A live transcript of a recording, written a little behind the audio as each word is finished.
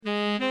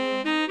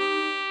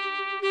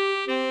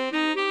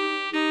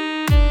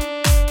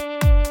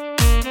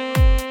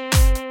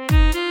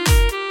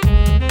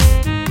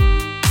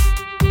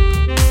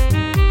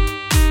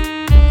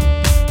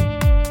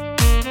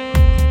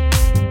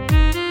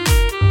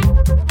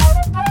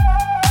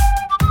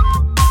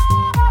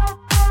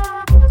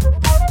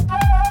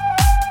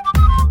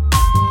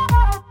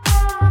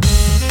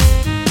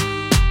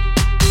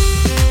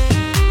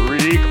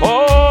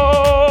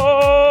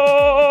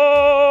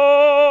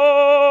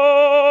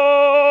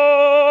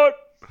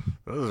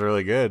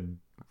really good.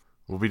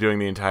 We'll be doing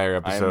the entire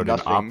episode in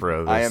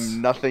opera. I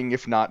am nothing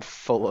if not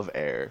full of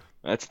air.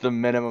 That's the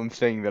minimum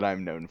thing that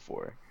I'm known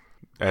for.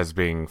 As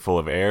being full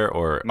of air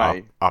or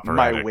operatic?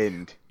 My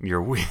wind.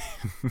 Your wind.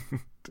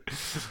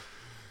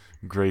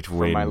 Great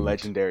wind. For my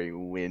legendary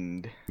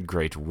wind.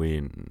 Great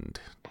wind.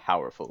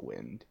 Powerful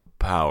wind.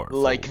 Powerful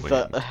like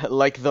wind.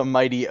 Like the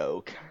mighty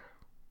oak,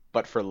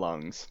 but for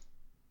lungs.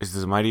 Is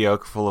the mighty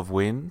oak full of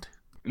wind?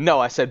 No,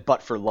 I said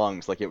but for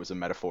lungs, like it was a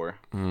metaphor.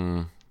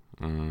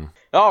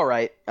 All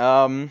right.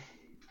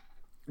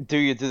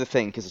 Do the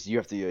thing, because you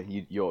have to.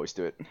 You always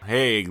do it.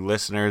 Hey,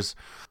 listeners.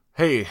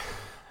 Hey.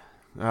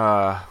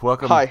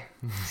 Welcome. Hi.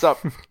 What's up?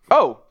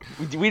 Oh,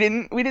 we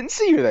didn't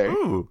see you there.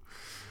 Ooh.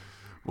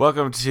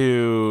 Welcome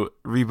to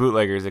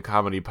Rebootleggers, a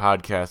comedy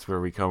podcast where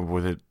we come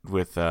with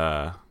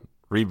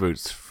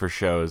reboots for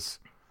shows.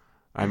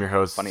 I'm your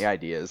host. Funny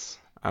ideas.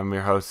 I'm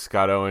your host,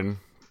 Scott Owen,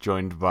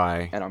 joined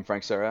by... And I'm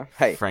Frank Serra.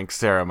 Hey. Frank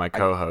Serra, my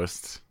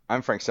co-host.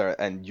 I'm Frank Serra,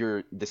 and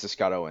this is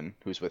Scott Owen,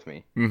 who's with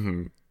me.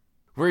 Mm-hmm.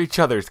 We're each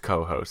other's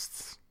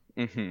co-hosts.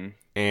 Mm-hmm.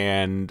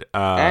 And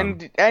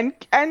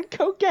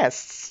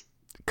co-guests.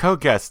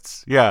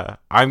 Co-guests, yeah.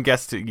 I'm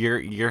guest.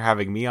 You're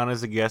having me on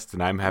as a guest,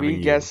 and I'm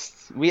having you.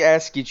 We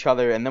ask each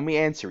other, and then we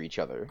answer each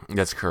other.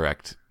 That's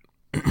correct.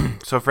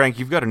 So, Frank,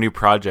 you've got a new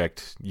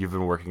project you've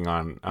been working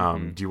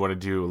on. Do you want to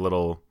do a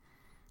little?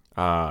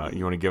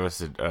 You want to give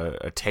us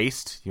a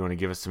taste? You want to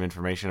give us some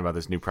information about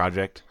this new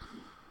project?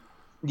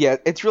 Yeah,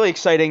 it's really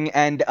exciting,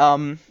 and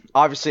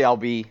obviously, I'll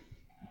be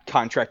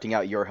contracting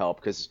out your help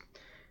because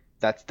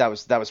that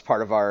was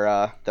part of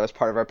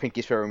our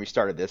pinky swear when we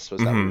started this,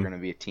 was that we were going to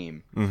be a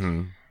team.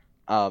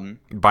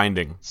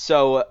 Binding.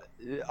 So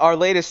our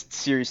latest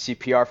series,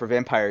 CPR for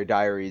Vampire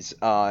Diaries,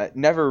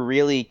 never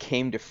really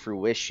came to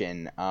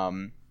fruition.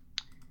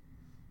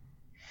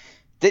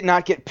 Did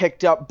not get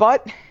picked up,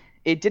 but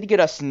it did get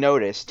us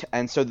noticed,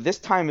 and so this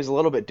time is a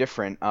little bit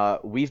different.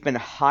 We've been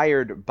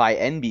hired by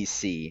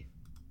NBC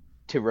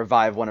to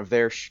revive one of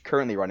their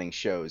currently running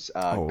shows,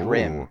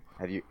 Grimm.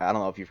 I don't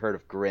know if you've heard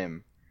of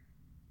Grimm.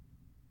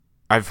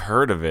 I've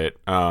heard of it.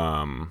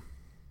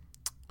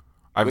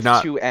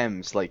 With two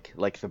M's, like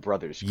the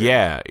brothers.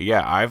 Grimm.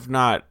 Yeah. I've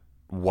not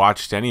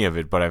watched any of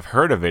it, but I've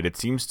heard of it. It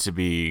seems to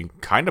be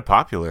kind of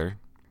popular.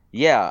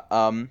 Yeah.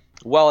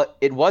 Well,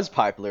 it was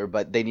popular,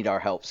 but they need our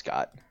help,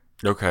 Scott.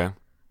 Okay.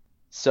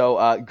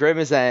 So, Grimm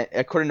is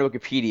according to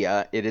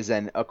Wikipedia, it is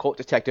an occult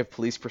detective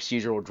police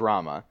procedural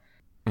drama.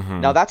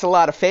 Mm-hmm. Now, that's a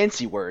lot of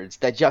fancy words.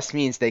 That just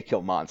means they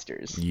kill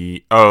monsters.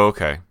 Oh,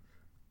 okay.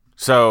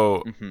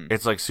 So,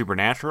 it's like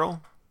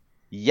Supernatural?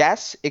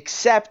 Yes,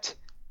 except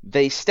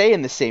they stay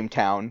in the same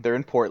town. They're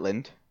in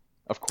Portland,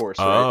 of course,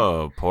 right?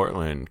 Oh,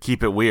 Portland.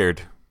 Keep it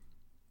weird.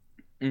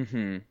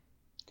 Mm-hmm.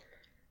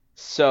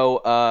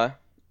 So,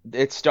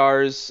 it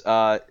stars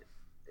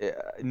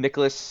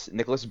Nicholas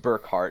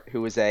Burkhart,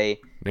 who is a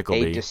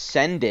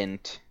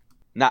descendant.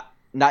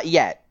 Not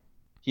yet.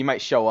 He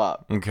might show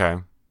up. Okay.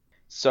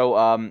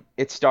 So,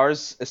 it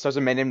stars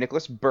a man named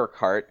Nicholas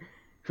Burkhart,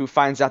 who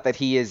finds out that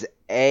he is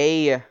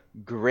a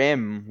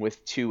Grimm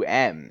with two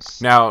M's.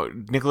 Now,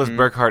 Nicholas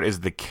Burkhart is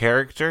the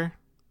character?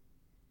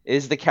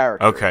 Is the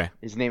character. Okay.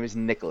 His name is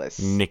Nicholas.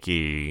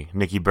 Nicky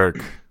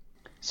Burke.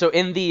 So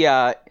in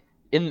the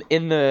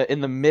in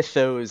the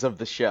mythos of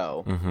the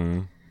show,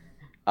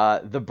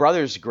 the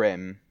brothers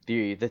Grimm,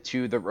 the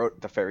two that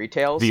wrote the fairy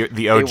tales,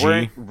 the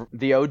OG,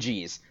 the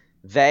OGs,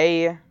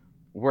 they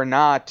were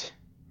not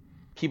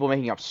people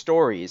making up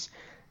stories.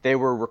 They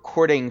were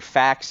recording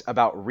facts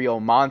about real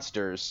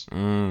monsters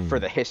for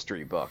the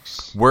history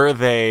books. Were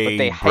they but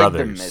they brothers?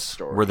 Hid them as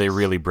stories. Were they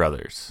really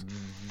brothers?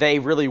 They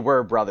really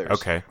were brothers.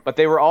 Okay. But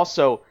they were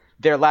also,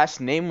 their last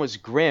name was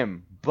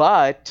Grimm,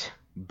 but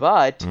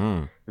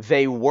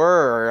they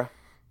were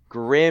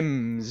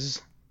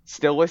Grimms,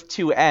 still with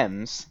two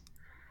M's.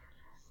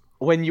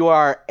 When you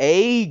are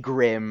a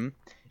Grimm,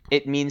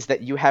 it means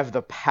that you have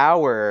the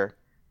power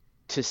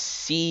to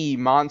see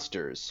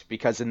monsters,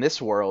 because in this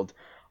world,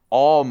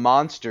 all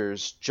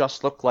monsters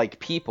just look like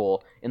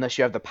people unless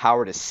you have the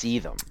power to see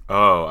them.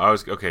 Oh,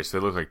 okay, so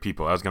they look like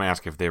people. I was going to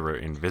ask if they were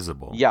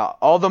invisible. Yeah,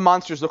 all the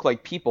monsters look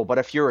like people, but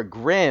if you're a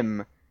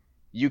Grimm,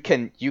 you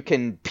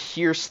can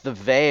pierce the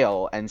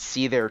veil and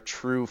see their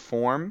true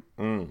form.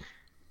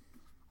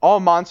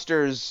 All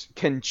monsters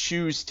can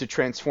choose to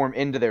transform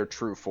into their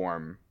true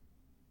form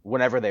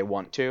whenever they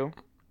want to,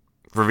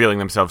 revealing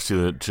themselves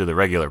to the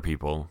regular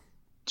people.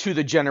 To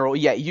the general,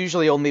 yeah,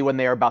 usually only when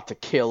they are about to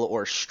kill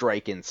or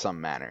strike in some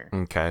manner.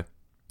 Okay.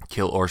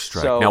 Kill or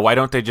strike. So, now, why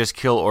don't they just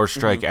kill or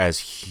strike as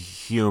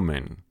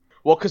human?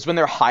 Well, because when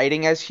they're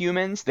hiding as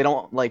humans, they're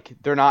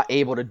not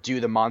able to do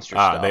the monster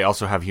stuff. They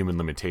also have human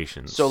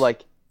limitations. So,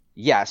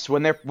 yes,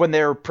 when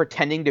they're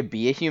pretending to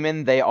be a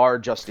human, they are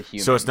just a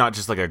human. So it's not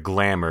just like a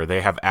glamour.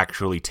 They have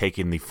actually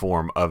taken the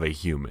form of a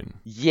human.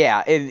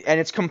 Yeah, and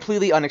it's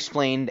completely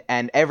unexplained,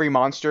 and every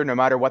monster, no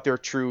matter what their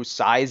true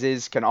size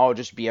is, can all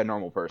just be a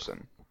normal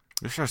person.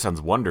 This sure sounds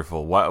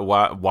wonderful.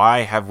 Why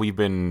have we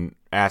been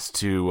asked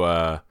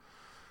to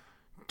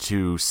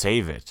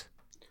save it?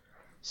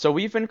 So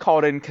we've been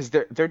called in because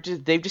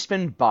they've just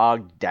been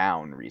bogged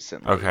down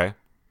recently. Okay.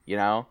 You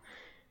know,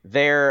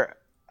 they're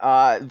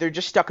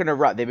just stuck in a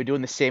rut. They've been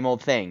doing the same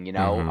old thing. You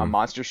know, a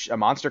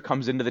monster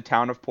comes into the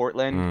town of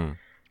Portland.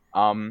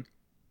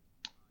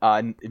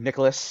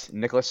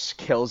 Nicholas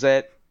kills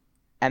it,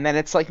 and then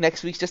it's like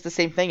next week's just the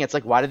same thing. It's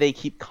like, why do they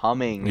keep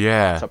coming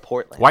to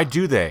Portland? Why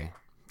do they?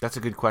 That's a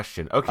good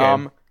question.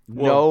 Okay.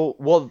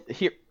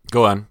 Here.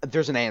 Go on.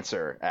 There's an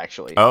answer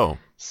actually. Oh.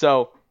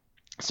 So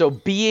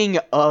being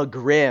a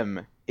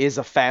Grimm is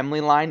a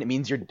family line. It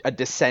means you're a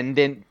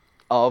descendant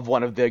of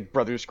one of the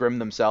Brothers Grimm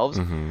themselves.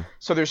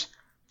 So there's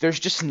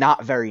just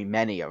not very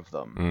many of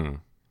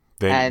them.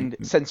 And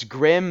since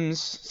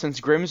Grimms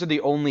are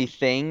the only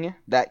thing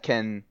that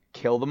can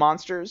kill the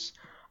monsters,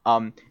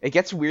 it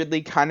gets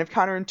weirdly kind of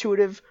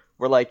counterintuitive.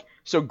 Where like,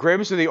 so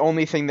Grimms are the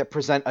only thing that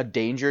present a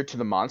danger to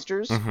the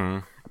monsters,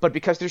 but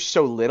because there's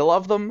so little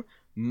of them,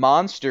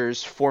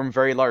 monsters form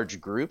very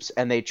large groups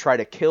and they try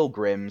to kill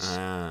Grimms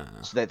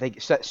so that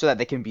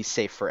they can be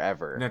safe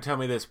forever. Now tell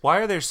me this: why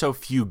are there so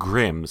few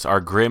Grimms? Are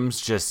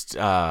Grimms just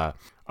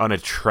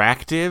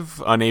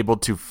unattractive, unable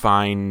to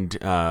find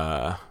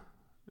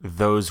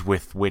those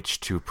with which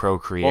to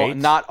procreate? Well,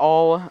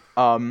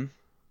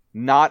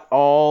 not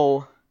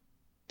all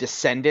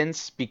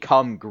descendants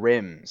become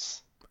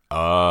Grimms.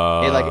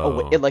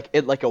 Oh,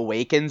 it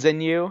awakens in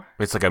you.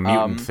 It's like a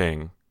mutant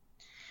thing.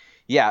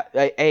 Yeah,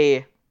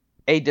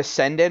 a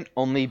descendant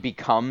only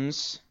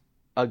becomes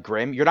a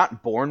Grimm. You're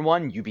not born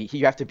one.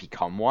 You have to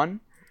become one.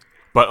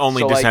 But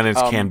only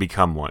descendants can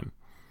become one.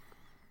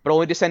 But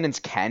only descendants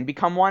can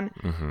become one,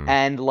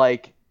 and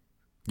like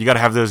you got to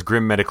have those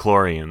Grimm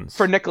midichlorians.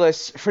 For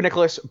Nicholas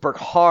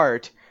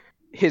Burkhart,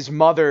 his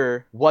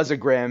mother was a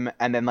Grimm,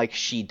 and then like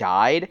she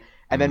died,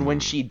 and then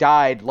when she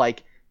died,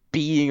 like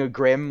being a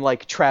Grimm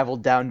like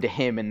traveled down to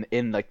him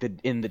in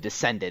the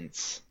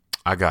descendants.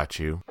 I got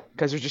you.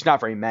 Because there's just not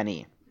very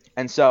many,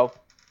 and so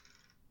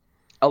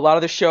a lot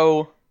of the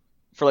show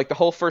for like the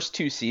whole first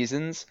 2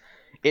 seasons,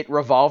 it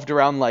revolved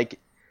around like.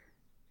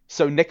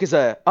 So Nick is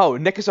a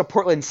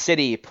Portland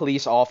City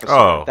police officer.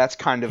 Oh, that's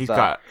kind of he's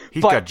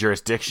got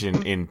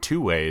jurisdiction in 2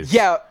 ways.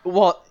 Yeah,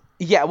 well,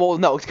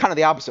 no, it's kind of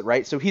the opposite,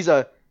 right? So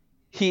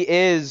he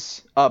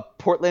is a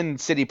Portland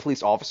City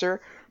police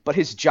officer, but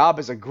his job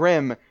as a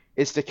Grimm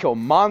is to kill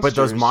monsters.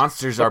 But those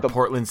monsters are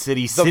Portland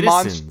City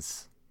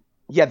citizens.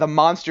 The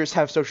monsters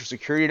have social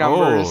security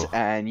numbers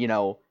and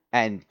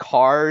and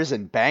cars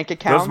and bank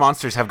accounts. Those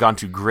monsters have gone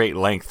to great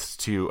lengths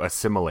to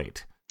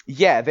assimilate.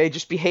 Yeah, they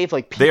just behave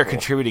like people. They are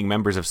contributing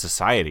members of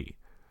society.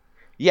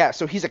 Yeah,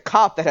 so he's a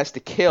cop that has to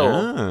kill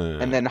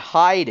and then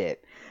hide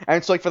it. And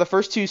it's like for the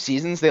first 2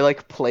 seasons, they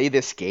like play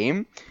this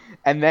game,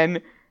 and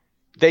then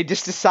they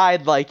just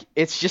decide like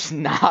it's just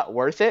not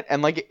worth it.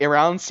 And like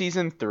around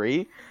season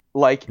 3,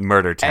 like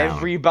Murder Town,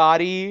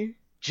 everybody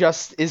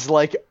just is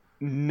like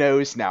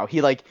knows now.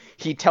 He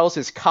tells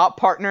his cop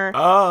partner,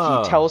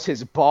 he tells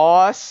his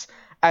boss,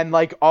 and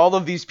like all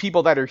of these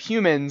people that are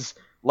humans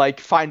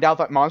like find out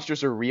that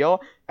monsters are real,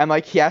 and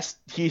like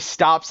he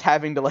stops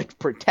having to like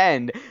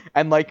pretend,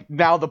 and like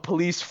now the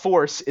police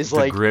force is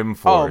like Grimm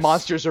force. Oh,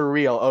 monsters are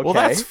real. Okay. Well,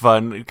 that's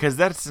fun because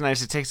that's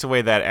nice. It takes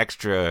away that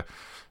extra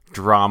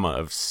drama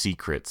of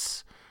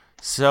secrets.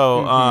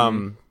 So,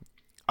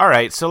 all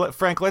right. So,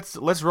 Frank,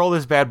 let's roll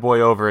this bad boy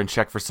over and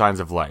check for signs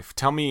of life.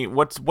 Tell me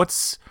what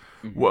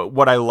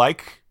I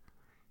like.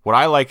 What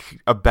I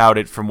like about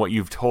it from what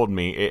you've told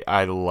me,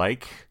 I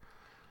like.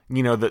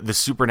 The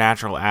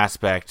supernatural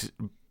aspect,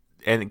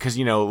 and because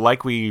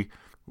like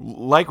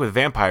with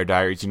Vampire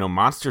Diaries,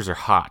 monsters are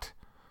hot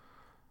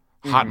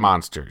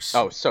monsters.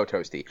 Oh, so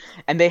toasty,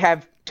 and they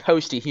have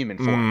toasty human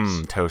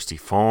forms. Toasty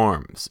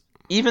forms.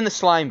 Even the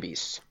slime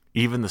beasts.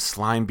 Even the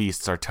slime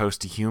beasts are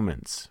toasty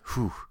humans.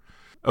 Whew.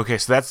 Okay,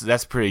 so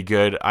that's pretty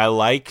good. I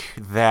like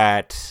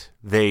that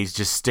they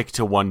just stick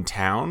to one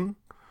town.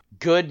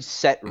 Good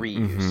set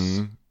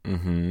reuse.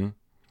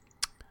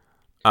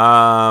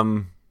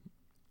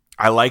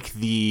 I like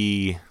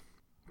the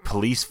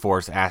police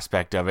force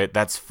aspect of it.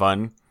 That's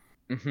fun.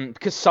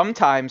 Because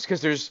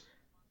there's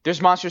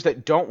monsters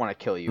that don't want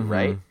to kill you,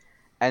 right?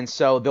 And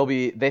so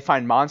they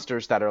find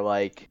monsters that are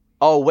like,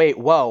 oh wait,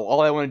 whoa,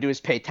 all I want to do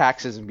is pay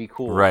taxes and be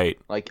cool. Right.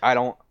 Like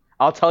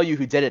I'll tell you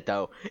who did it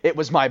though. It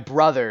was my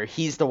brother.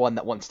 He's the one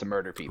that wants to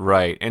murder people.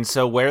 Right. And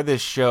so where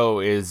this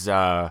show is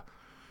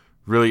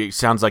really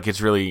sounds like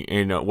it's really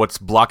what's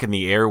blocking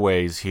the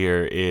airways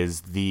here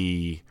is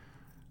the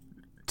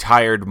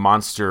tired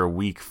monster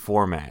week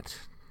format.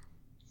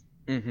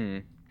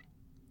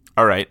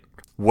 All right.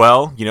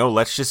 Well,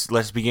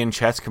 let's begin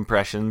chest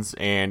compressions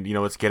and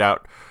let's get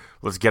out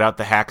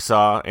the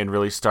hacksaw and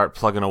really start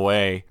plugging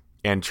away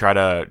and try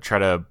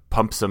to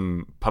pump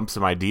some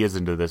ideas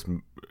into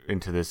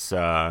this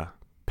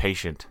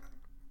patient.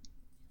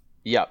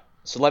 Yep.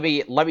 So let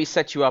me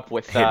set you up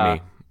with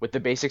the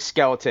basic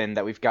skeleton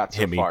that we've got so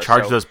far. Hit me.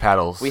 Charge those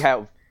paddles. We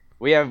have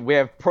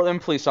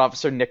Portland police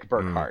officer Nick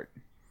Burkhart.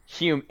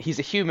 He's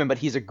a human, but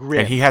he's a Grimm.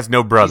 And he has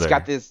no brother.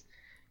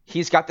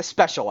 He's got the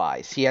special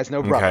eyes. He has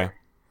no brother. Okay.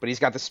 but he's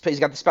got the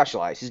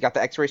specialized. He's got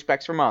the X-ray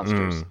specs for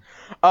monsters.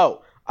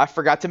 Oh, I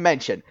forgot to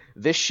mention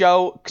this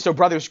show. So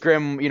Brothers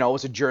Grimm,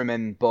 was a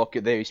German book.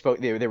 They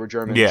were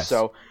Germans. Yes.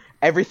 So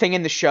everything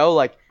in the show,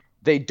 like,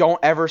 they don't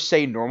ever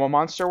say normal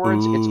monster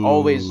words. It's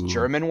always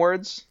German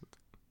words.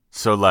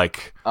 So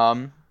like.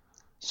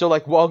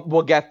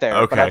 We'll get there.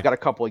 Okay. But I've got a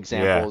couple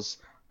examples.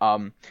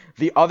 Yeah.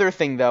 The other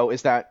thing though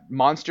is that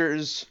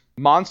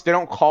they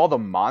don't call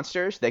them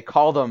monsters. They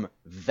call them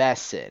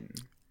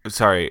Wesen.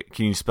 Sorry,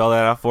 can you spell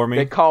that out for me?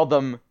 They call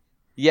them.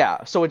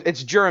 Yeah. So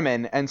it's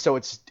German, and so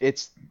it's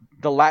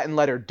the Latin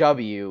letter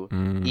W,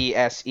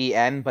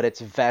 Esen, but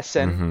it's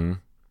Wesen,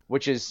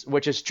 which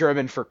is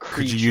German for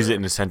creature. Could you use it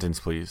in a sentence,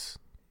 please?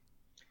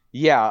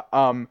 Yeah.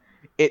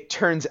 It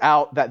turns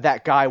out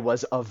that guy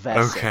was a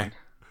Wesen.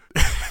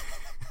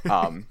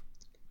 Okay.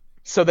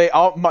 So they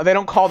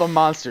don't call them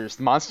monsters.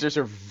 The monsters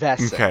are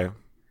Wesen. Okay.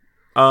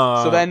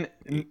 So then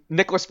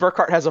Nicholas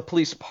Burkhart has a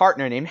police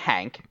partner named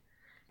Hank.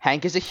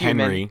 Hank is a human.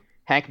 Henry.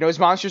 Hank knows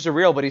monsters are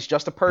real, but he's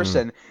just a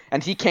person,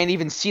 and he can't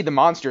even see the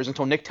monsters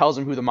until Nick tells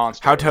him who the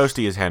monster How is.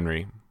 toasty is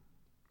Henry?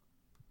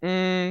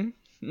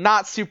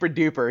 Not super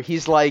duper.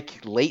 He's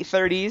like late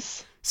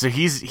 30s. So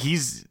he's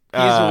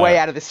way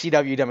out of the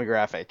CW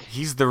demographic.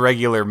 He's the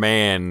regular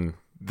man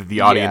that the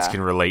audience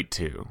can relate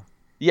to.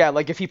 Yeah,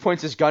 like if he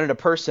points his gun at a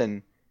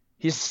person,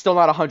 he's still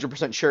not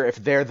 100% sure if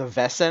they're the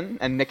Wesen,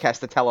 and Nick has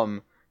to tell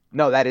him,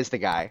 no, that is the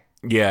guy.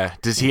 Yeah.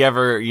 Does he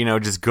ever,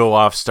 just go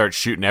off, start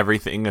shooting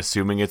everything,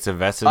 assuming it's a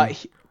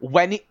Wesen?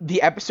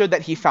 The episode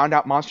that he found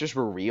out monsters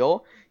were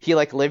real, he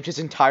like lived his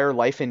entire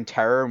life in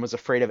terror and was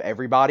afraid of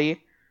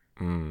everybody.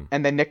 And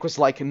then Nick was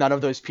like, none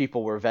of those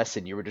people were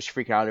Wesen. You were just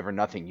freaking out over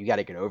nothing. You got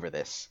to get over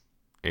this.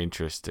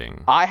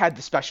 Interesting. I had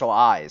the special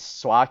eyes,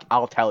 so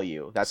I'll tell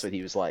you. That's what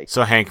he was like.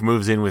 So Hank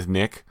moves in with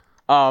Nick?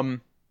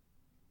 No.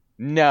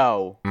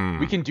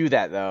 We can do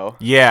that, though.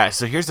 Yeah,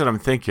 so here's what I'm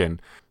thinking.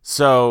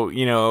 So,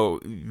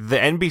 the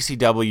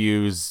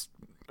NBCW's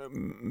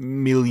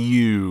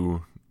milieu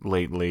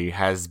lately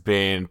has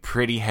been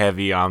pretty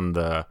heavy on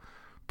the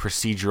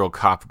procedural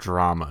cop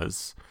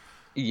dramas.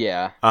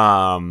 Yeah.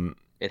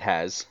 It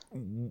has.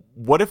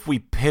 What if we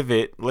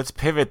pivot? Let's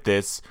pivot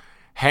this.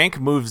 Hank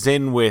moves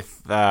in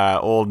with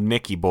old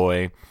Nicky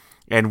boy,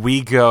 and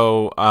we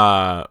go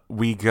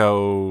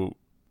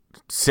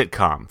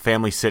sitcom,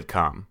 family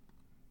sitcom.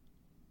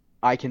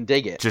 I can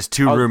dig it. Just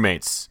two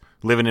roommates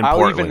living in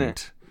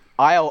Portland.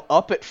 I'll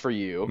up it for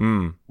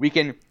you.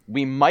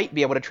 We might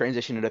be able to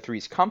transition into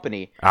Three's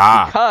Company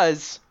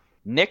because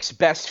Nick's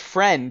best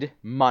friend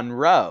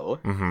Monroe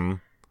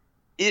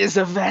is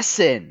a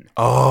Wesen.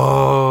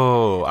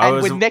 Oh,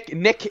 when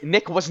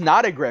Nick was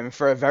not a Grimm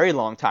for a very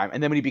long time,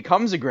 and then when he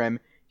becomes a Grimm,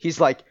 he's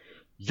like,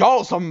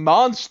 "Y'all's a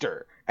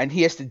monster," and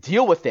he has to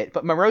deal with it.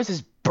 But Monroe's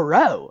his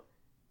bro,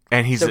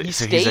 and he's a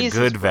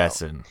good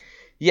Wesen.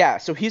 Yeah,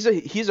 so he's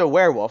a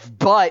werewolf,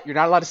 but you're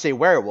not allowed to say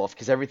werewolf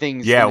because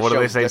everything's what do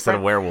they say instead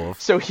of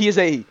werewolf? So he is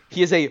a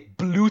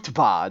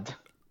Blutbad.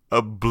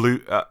 A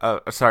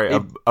bloodbath?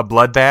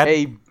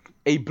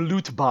 A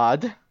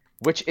Blutbad,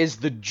 which is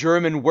the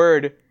German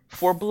word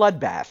for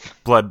bloodbath.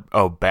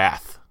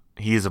 Bath.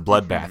 He is a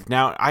bloodbath.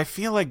 Now, I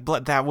feel like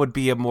that would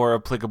be a more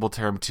applicable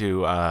term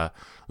to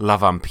La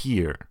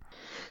Vampire.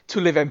 To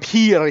Le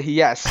Vampire,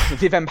 yes.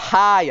 The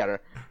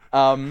Vampire.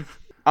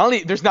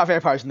 There's not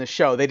vampires in the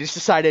show. They just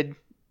decided,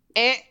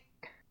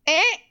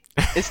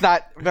 it's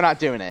not, they're not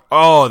doing it.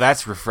 Oh,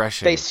 that's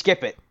refreshing. They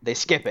skip it.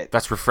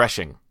 That's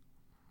refreshing.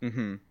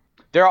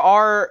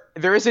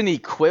 There is an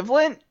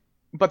equivalent,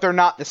 but they're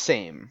not the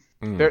same.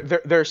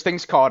 There's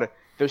things called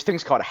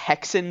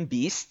Hexen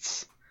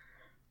beasts,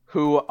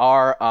 who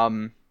are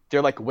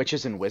they're like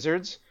witches and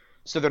wizards.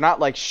 So they're not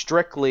like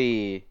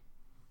strictly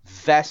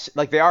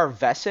like they are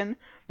Wesen,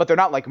 but they're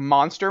not like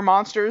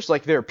monsters.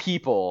 Like they're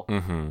people,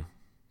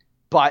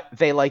 but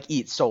they like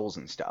eat souls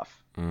and stuff.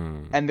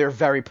 And they're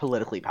very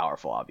politically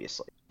powerful.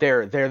 Obviously,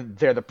 they're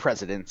the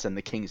presidents and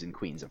the kings and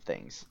queens of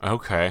things.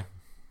 Okay.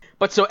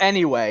 But so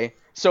anyway,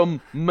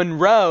 so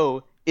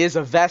Monroe is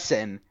a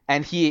Wesen,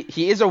 and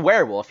he is a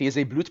werewolf. He is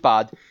a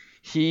Blutbad.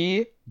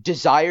 He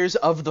desires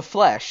of the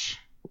flesh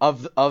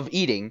of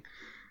eating,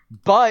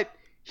 but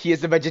he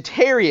is a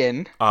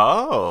vegetarian.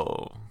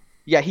 Oh.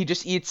 Yeah, he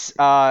just eats.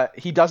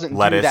 He doesn't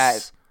lettuce. Do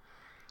that.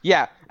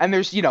 Yeah, and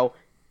there's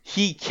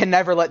he can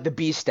never let the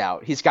beast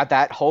out. He's got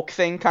that Hulk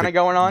thing kind of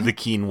going on. The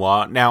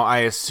quinoa. Now I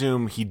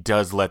assume he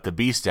does let the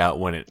beast out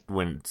when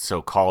it's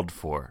so called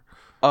for.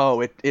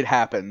 Oh, it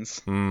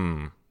happens.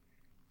 And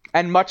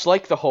much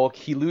like the Hulk,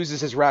 he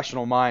loses his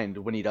rational mind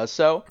when he does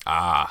so.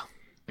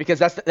 Because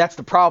that's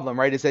the problem,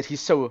 right? Is that he's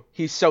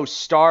so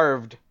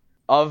starved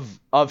of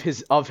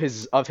his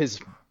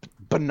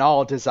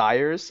banal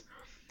desires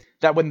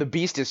that when the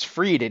beast is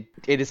freed,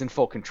 it is in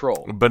full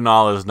control.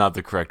 Banal is not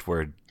the correct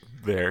word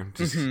there.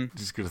 Just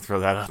gonna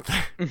throw that out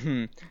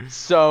there.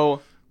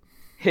 So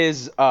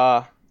his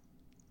other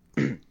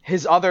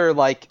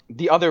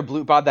the other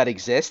Blutbad that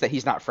exists that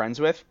he's not friends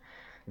with,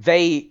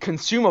 they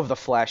consume of the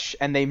flesh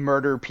and they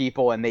murder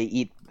people and they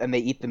eat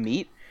the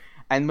meat.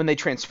 and when they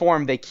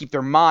transform, they keep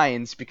their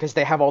minds because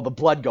they have all the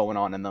blood going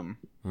on in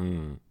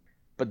them.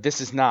 But this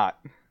is not.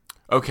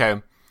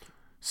 Okay.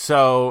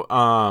 So,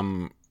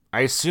 I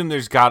assume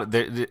there's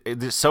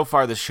so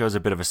far this show's a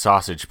bit of a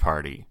sausage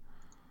party.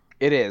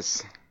 It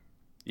is.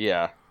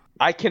 Yeah.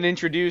 I can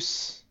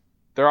introduce...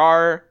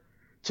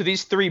 To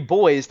these 3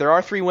 boys, there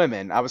are 3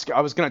 women. I was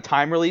going to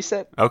time release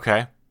it.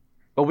 Okay.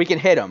 But we can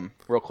hit them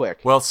real quick.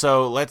 Well,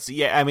 so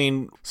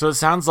so it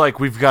sounds like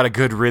we've got a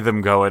good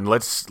rhythm going.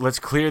 Let's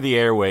clear the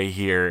airway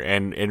here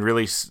and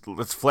really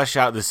let's flesh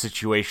out the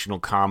situational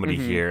comedy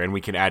here, and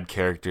we can add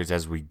characters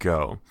as we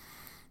go.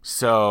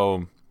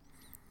 So...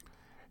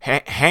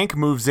 Hank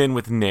moves in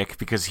with Nick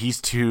because he's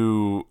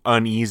too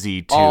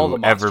uneasy to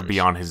ever be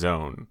on his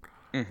own.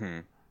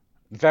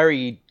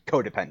 Very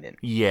codependent.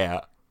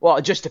 Yeah. Well,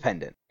 just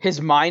dependent.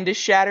 His mind is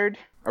shattered.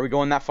 Are we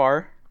going that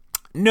far?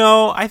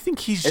 No, I think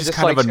he's just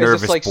kind of a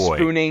nervous boy.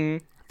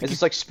 Is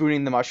this like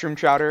spooning the mushroom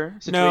chowder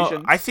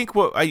situation? No, I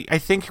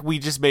think we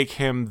just make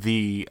him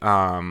the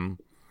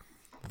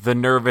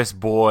nervous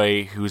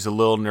boy who's a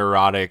little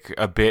neurotic,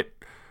 a bit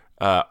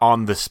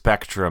on the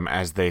spectrum,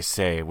 as they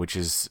say, which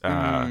is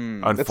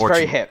unfortunate. That's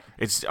very hip.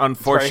 It's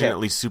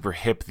unfortunately super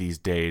hip these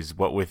days,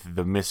 what with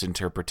the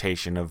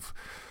misinterpretation of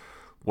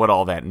what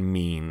all that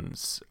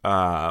means.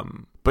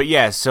 But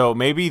yeah, so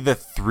maybe the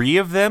 3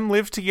 of them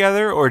live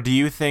together, or do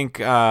you think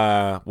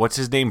what's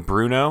his name,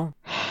 Bruno?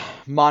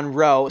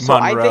 Monroe. So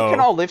I think can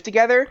all live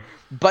together,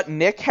 but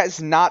Nick has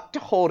not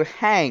told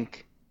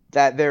Hank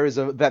that there is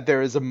a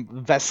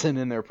Vesson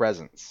in their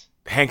presence.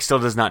 Hank still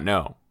does not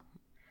know.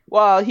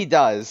 Well, he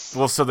does.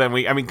 Well, so then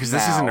because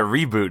this isn't a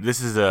reboot.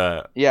 This is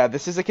a... Yeah,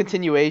 this is a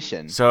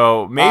continuation.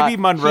 So maybe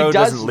Monroe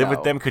doesn't live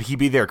with them. Could he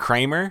be their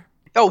Kramer?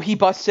 Oh, he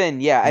busts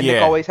in, yeah. And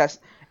Nick always has...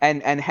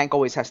 And Hank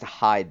always has to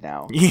hide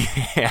now.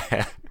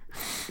 Yeah.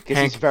 Because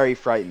he's very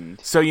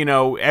frightened.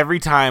 So, every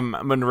time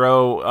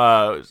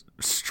Monroe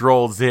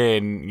strolls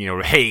in,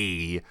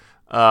 hey...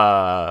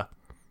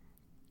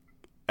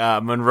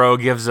 Monroe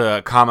gives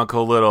a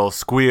comical little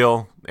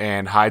squeal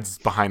and hides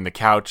behind the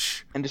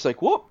couch. And just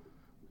like, whoop.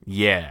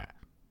 Yeah.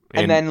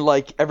 And then,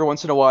 like, every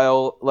once in a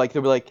while, like,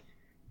 they'll be like,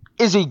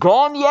 is he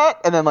gone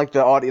yet? And then, like,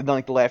 the audio, then,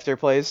 like, the laughter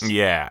plays.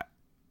 Yeah.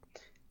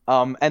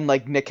 And,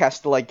 like, Nick has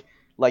to,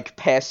 like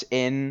pass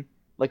in,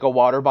 like, a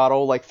water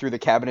bottle, like, through the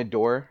cabinet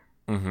door.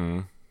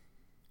 Mm-hmm.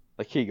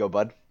 Like, here you go,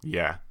 bud.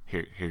 Yeah.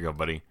 Here you go,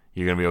 buddy.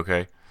 You gonna be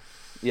okay?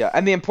 Yeah,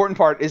 and the important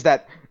part is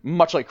that,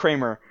 much like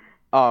Kramer,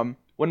 when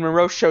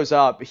Monroe shows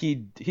up, he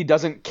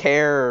doesn't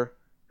care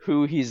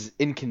who he's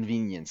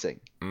inconveniencing.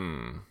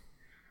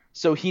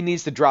 So he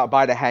needs to drop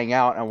by to hang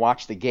out and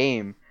watch the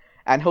game,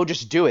 and he'll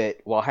just do it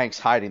while Hank's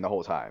hiding the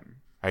whole time.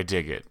 I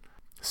dig it.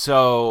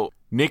 So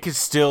Nick is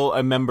still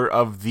a member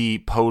of the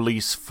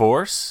police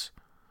force.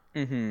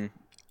 And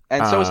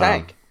so is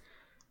Hank.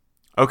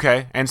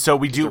 Okay, and so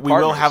we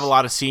will have a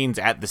lot of scenes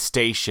at the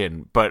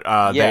station, but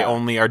they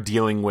only are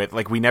dealing with,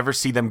 like, we never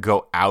see them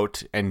go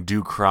out and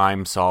do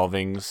crime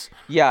solvings.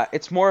 Yeah,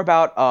 it's more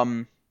about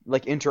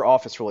like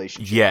inter-office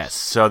relationships. Yes,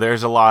 so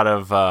there's a lot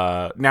of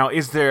now,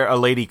 is there a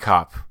lady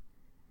cop?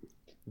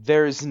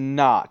 There's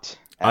not,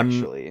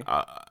 actually.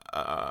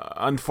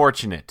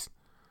 Unfortunate.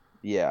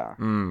 Yeah.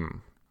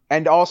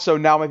 And also,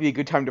 now might be a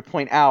good time to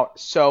point out,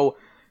 so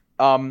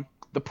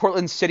the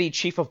Portland City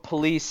Chief of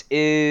Police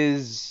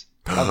is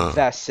a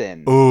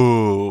Vesson.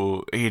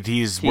 Ooh,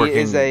 he's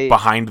working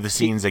behind the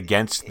scenes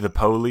against the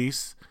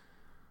police?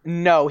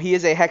 No, he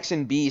is a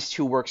Hexen Beast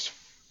who works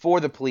for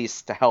the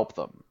police to help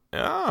them.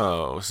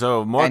 Oh,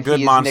 so more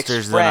good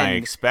monsters than I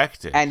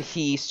expected. And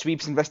he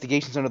sweeps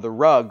investigations under the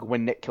rug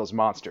when Nick kills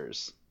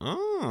monsters.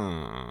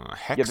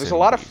 Hexen yeah, there's a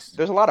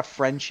lot of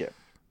friendship.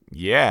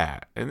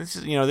 Yeah, and this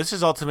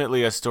is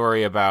ultimately a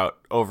story about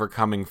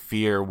overcoming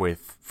fear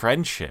with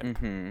friendship.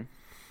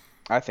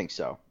 I think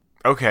so.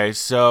 Okay,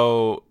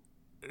 so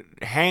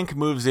Hank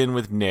moves in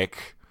with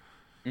Nick.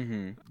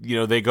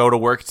 They go to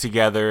work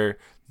together.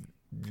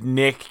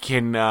 Nick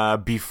can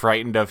be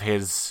frightened of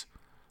his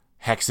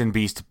Hexen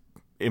Beast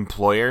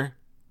employer,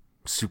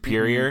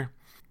 superior,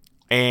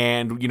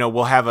 and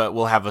we'll have a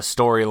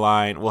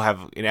storyline. We'll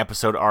have an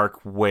episode arc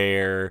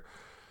where,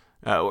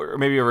 or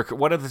maybe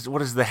what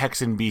does the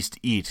Hexen Beast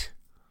eat?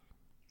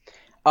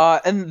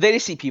 And they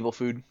just eat people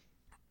food.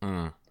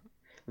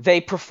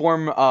 They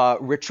perform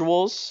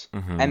rituals,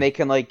 and they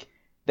can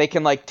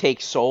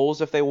take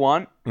souls if they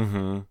want.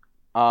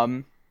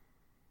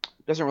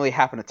 Doesn't really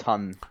happen a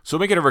ton. So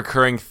make it a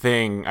recurring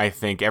thing, I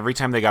think. Every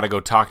time they got to go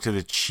talk to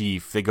the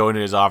chief, they go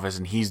into his office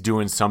and he's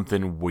doing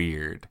something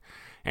weird.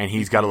 And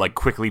he's got to, like,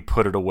 quickly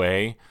put it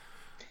away.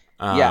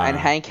 Yeah, and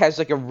Hank has,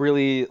 like, a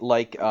really,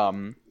 like...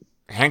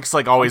 Hank's,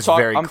 like, always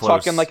very close. I'm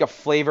talking, like, a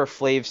Flavor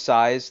Flav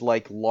size,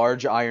 like,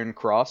 large iron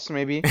cross,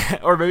 maybe?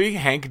 Or maybe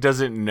Hank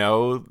doesn't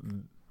know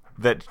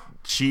that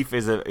Chief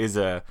is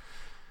a...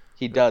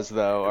 He does,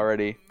 though,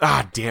 already.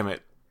 Ah, damn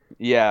it.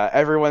 Yeah,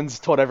 everyone's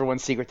told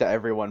everyone's secret to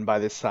everyone by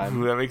this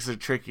time. Ooh, that makes it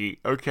tricky.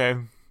 Okay.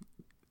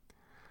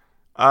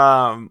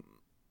 Yeah,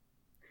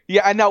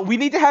 and now we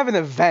need to have an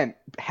event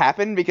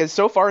happen because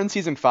so far in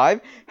season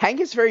 5, Hank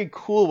is very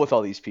cool with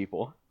all these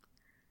people.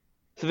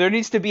 So there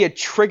needs to be a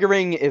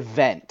triggering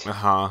event.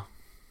 Uh-huh.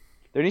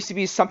 There needs to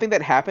be something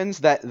that happens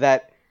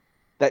that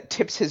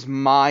tips his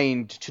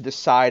mind to the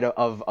side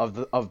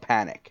of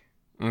panic.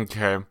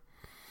 Okay.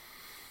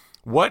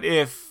 What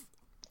if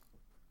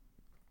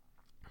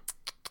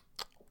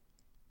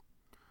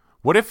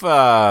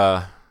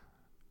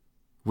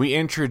we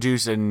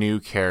introduce a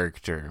new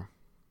character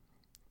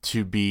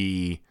to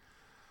be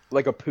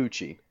Like a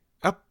Poochie.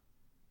 a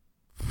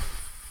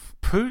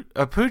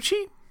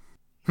Poochie?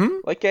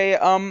 Like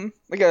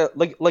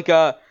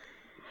a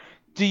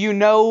do you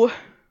know,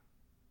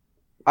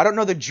 I don't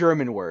know the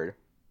German word,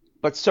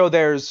 but so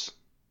there's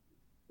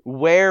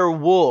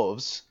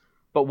werewolves,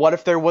 but what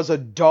if there was a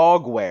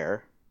dog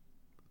were?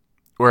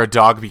 Where a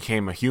dog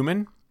became a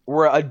human?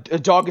 Where a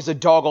dog is a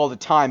dog all the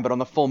time, but on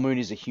the full moon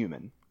he's a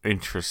human.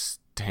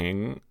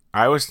 Interesting.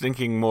 I was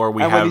thinking more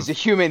When he's a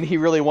human, he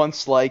really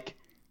wants like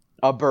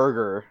a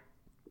burger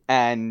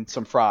and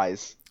some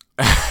fries.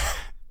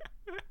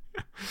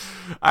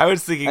 I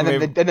was thinking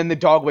and then the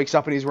dog wakes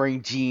up and he's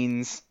wearing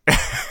jeans.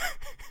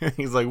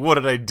 He's like, what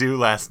did I do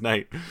last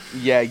night?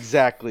 Yeah,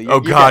 exactly. Oh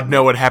God,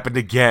 no, what happened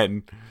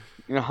again?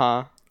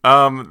 Uh-huh.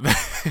 Um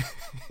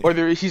Or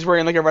he's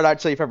wearing like a Red Hot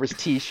Chili Peppers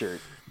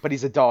t-shirt, but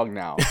he's a dog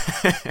now.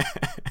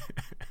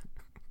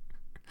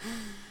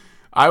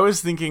 I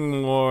was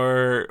thinking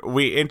more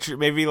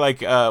maybe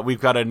like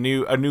we've got a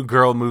new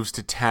girl moves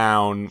to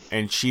town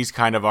and she's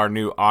kind of our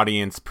new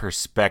audience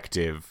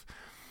perspective.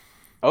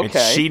 Okay.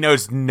 And she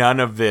knows none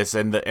of this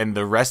and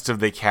the rest of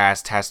the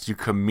cast has to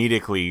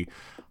comedically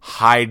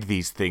hide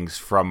these things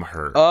from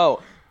her.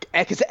 Oh,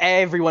 because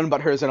everyone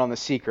but her is in on the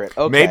secret.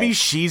 Okay. Maybe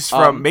she's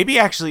from maybe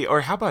actually,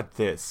 or how about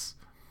this?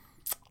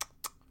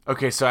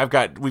 Okay, so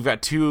we've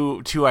got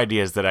two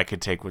ideas that I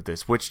could take with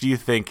this. Which do you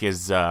think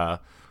is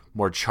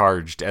more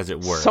charged, as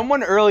it were?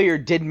 Someone earlier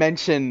did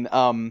mention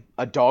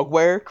a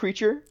dog-were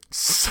creature.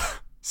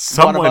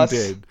 Someone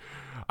did.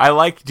 I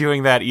like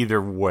doing that either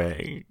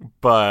way,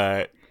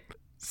 but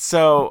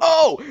so.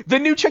 Oh, the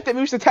new chick that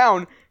moves to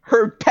town,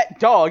 her pet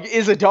dog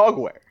is a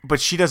dog-were. But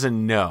she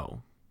doesn't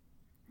know.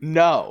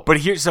 No. But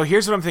here's what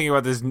I'm thinking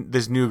about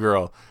this new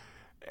girl,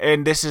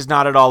 and this is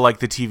not at all like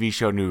the TV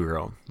show New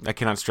Girl. I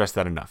cannot stress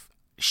that enough.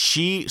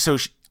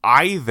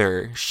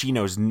 Either she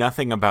knows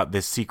nothing about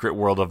this secret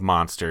world of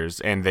monsters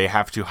and they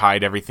have to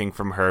hide everything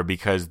from her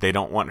because they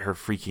don't want her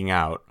freaking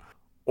out,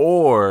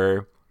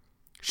 or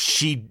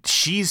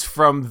she's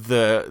from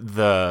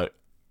the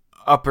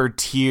upper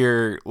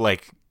tier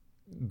like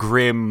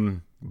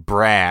grim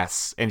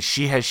brass and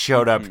she has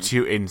showed up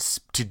to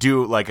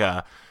do like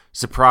a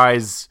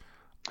surprise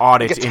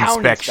audit like a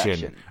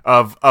inspection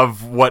of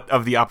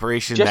the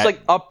operation, just like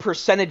a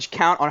percentage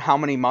count on how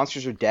many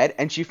monsters are dead,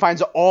 and she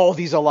finds all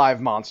these alive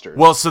monsters.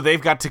 Well, so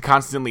they've got to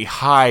constantly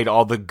hide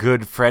all the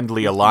good,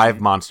 friendly, alive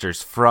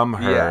monsters from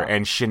her,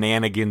 and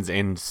shenanigans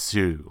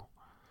ensue.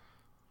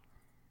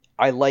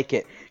 I like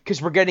it because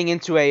we're getting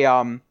into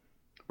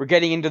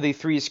the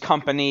Three's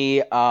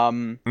Company.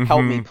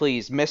 Help me,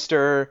 please,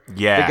 Mister.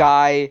 Yeah. The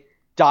guy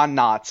Don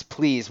Knotts,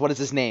 please. What is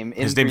his name?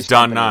 His name's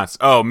Don Knotts.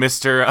 Oh,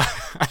 Mister.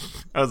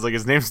 I was like,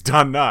 his name's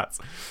Don Knotts.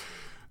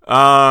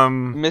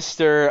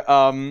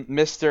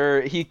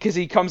 Mister. He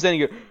comes in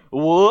and goes,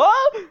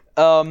 what? You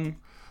know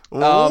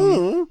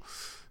what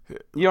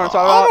I'm talking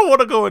about? I don't want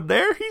to go in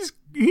there.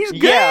 He's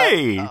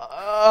gay.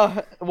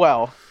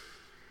 Well,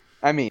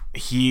 I mean,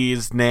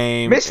 his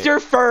name Mr.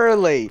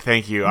 Furley.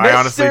 Thank you. I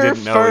honestly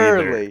didn't know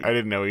Furley. either. I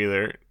didn't know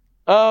either.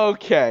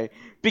 Okay.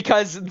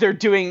 Because they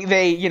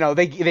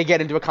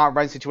get into a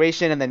compromising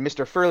situation, and then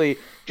Mr. Furley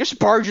just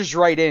barges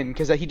right in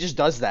because he just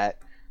does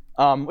that,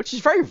 which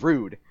is very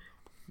rude.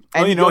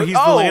 And he's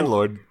the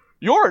landlord.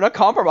 You're in a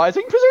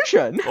compromising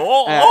position.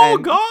 Oh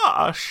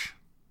gosh.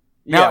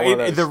 Now,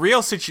 Yeah, the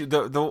real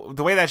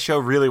the way that show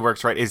really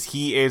works, right, is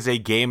he is a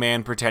gay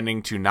man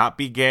pretending to not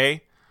be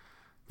gay,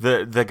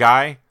 the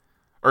guy,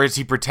 or is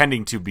he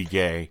pretending to be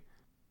gay?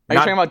 Are you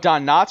talking about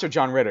Don Knotts or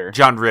John Ritter?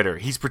 John Ritter.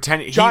 He's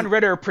pretending. John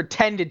Ritter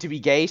pretended to be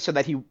gay so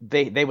that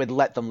they would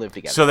let them live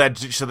together. So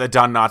that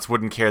Don Knotts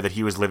wouldn't care that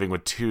he was living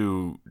with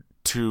two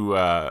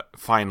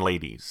fine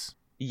ladies.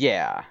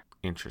 Yeah.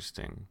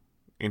 Interesting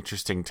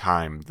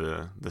time,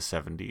 the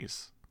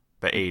 70s,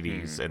 the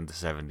 80s, and the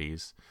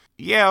 70s.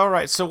 Yeah, all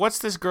right. So what's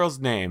this girl's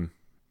name?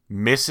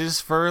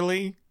 Mrs.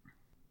 Furley?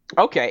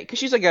 Okay, because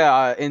she's like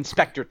a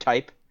inspector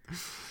type.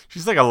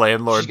 She's like a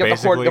landlord, she's got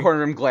basically. the horn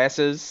rim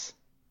glasses.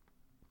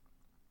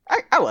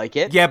 I like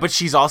it. Yeah, but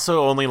she's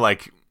also only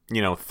like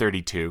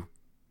 32.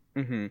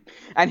 Mm-hmm.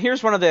 And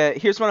here's one of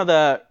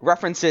the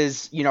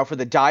references, for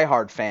the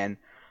diehard fan.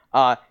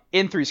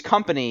 In Three's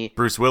Company,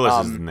 Bruce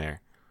Willis is in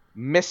there.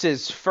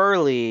 Mrs.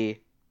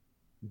 Furley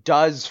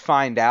does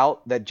find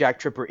out that Jack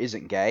Tripper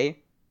isn't gay,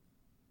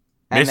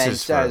 and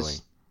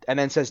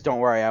then says, "Don't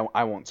worry,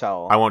 I won't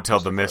tell. I won't tell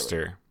the Furley."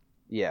 Mister."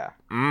 Yeah.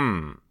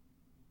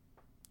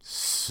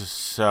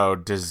 So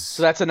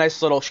that's a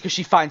nice little, because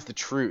she finds the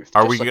truth.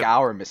 Our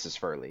Mrs.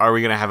 Furley. Are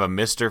we gonna have a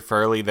Mr.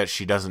 Furley that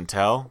she doesn't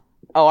tell?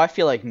 Oh, I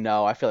feel like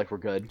no. I feel like we're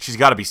good. She's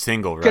got to be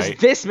single, Because right?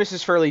 this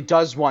Mrs. Furley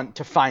does want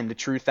to find the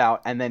truth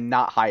out and then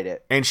not hide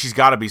it. And she's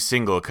got to be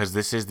single because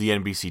this is the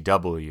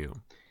NBCW.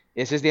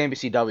 This is the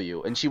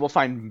NBCW, and she will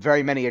find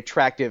very many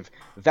attractive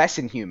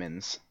Vessin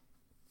humans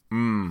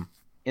in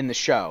the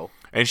show.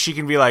 And she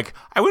can be like,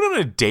 I went on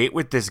a date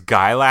with this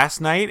guy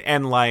last night,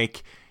 and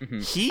like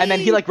And then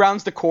he like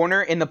rounds the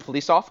corner in the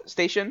police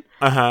station,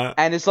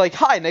 and it's like,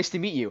 "Hi, nice to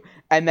meet you."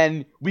 And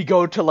then we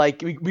go to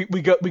like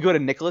we go to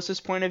Nicholas's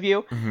point of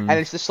view, and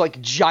it's this like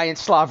giant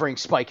slavering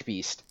spike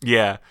beast.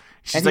 Yeah,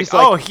 she's And like, he's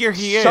like, "Oh, here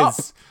he "Sup?"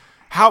 is."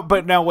 How?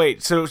 But now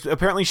wait. So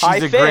apparently she's Hi,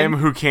 a Finn. Grimm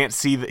who can't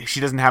see. She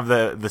doesn't have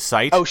the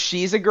sight. Oh,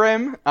 she's a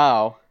Grimm.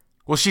 Oh,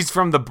 Well, she's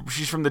from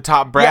the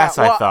top brass.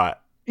 Yeah, well, I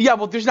thought. yeah.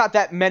 Well, there's not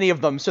that many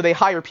of them, so they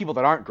hire people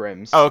that aren't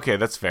Grimms. Oh, okay,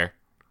 that's fair.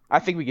 I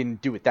think we can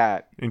do with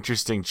that.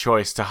 Interesting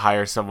choice to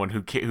hire someone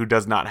who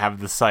does not have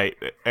the sight,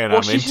 and Well,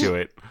 I'm she's into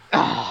it.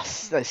 I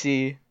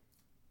see.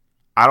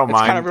 I don't It's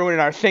mind. kind of ruining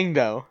our thing,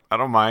 though. I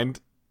don't mind.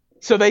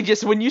 So they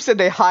just, when you said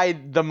they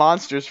hide the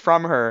monsters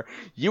from her,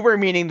 you were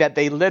meaning that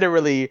they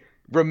literally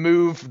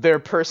remove their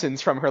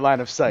persons from her line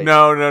of sight.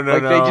 No.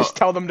 Like they just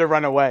tell them to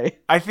run away.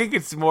 I think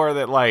it's more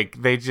that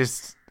like they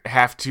just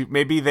have to.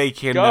 Maybe they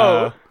can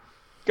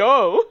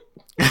Go.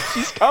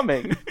 She's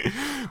coming.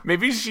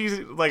 Maybe she's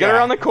like Get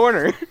around the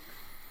corner.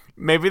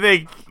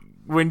 Maybe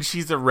when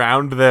she's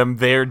around them,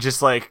 they're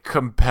just like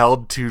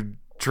compelled to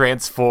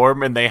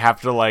transform, and they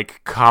have to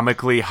like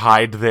comically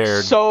hide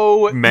their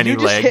many you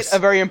just legs. hit a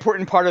very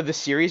important part of the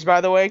series,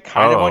 by the way,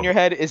 kind of on your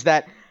head, is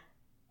that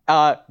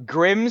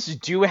Grimms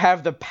do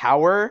have the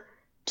power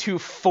to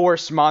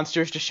force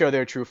monsters to show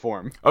their true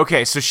form.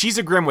 Okay, so she's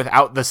a Grimm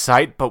without the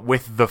sight, but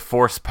with the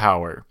force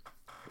power.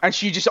 And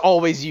she's just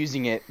always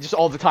using it, just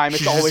all the time. It's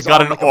She's always just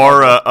got on, an like, a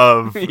aura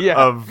button.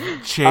 of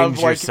change of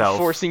like yourself.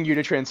 forcing you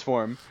to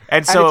transform.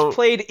 And so it's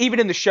played, even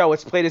in the show,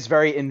 it's played as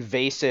very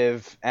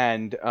invasive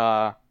and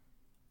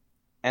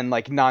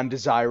like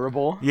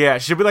non-desirable. yeah,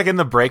 she'll be like in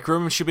the break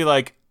room, and she'll be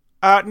like,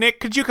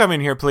 Nick, could you come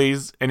in here,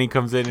 please? And he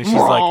comes in, and she's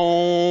like,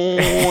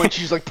 and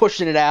she's like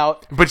pushing it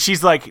out. but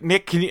she's like,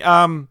 Nick,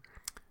 can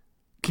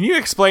you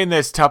explain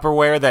this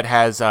Tupperware that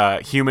has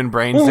human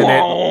brains in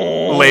it,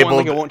 labeled,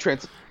 like it won't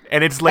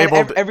and it's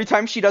labeled. And every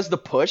time she does the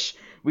push,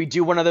 we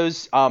do one of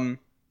those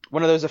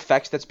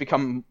effects that's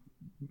become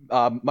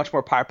much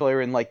more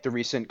popular in like the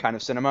recent kind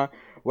of cinema,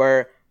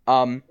 where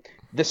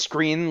the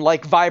screen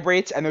like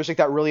vibrates and there's like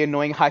that really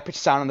annoying high pitched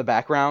sound in the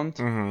background.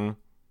 You know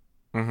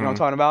what I'm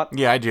talking about?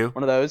 Yeah, I do.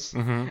 One of those.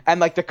 And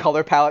like the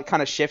color palette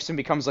kind of shifts and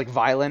becomes like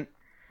violent.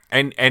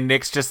 And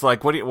Nick's just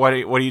like, what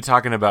are you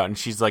talking about? And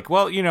she's like,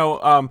 well,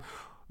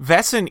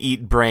 Vessin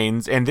eat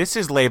brains, and this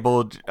is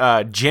labeled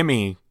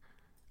Jimmy.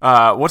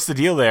 What's the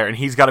deal there? And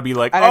he's got to be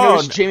like, and I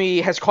noticed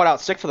Jimmy has caught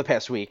out sick for the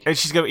past week. And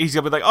he's gonna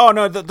be like, oh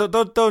no,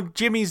 the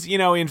Jimmy's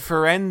in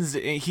Ferenz.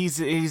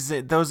 He's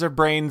those are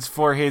brains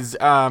for his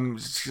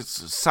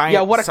science. Yeah,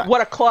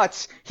 what a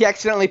klutz! He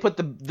accidentally put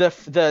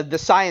the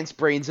science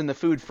brains in the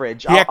food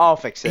fridge. I'll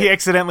fix it. He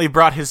accidentally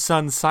brought his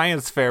son's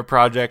science fair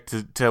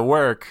project to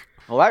work.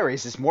 Well, that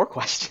raises more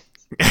questions.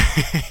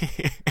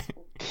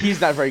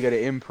 He's not very good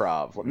at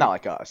improv, not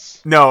like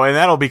us. No, and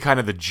that'll be kind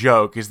of the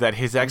joke, is that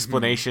his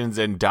explanations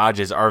and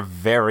dodges are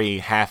very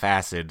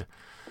half-assed.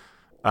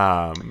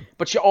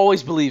 But she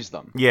always believes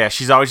them. Yeah,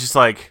 she's always just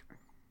like,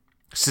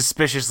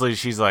 suspiciously,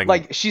 she's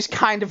like, she's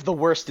kind of the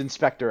worst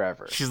inspector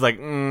ever. She's like,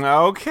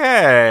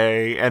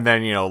 okay, and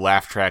then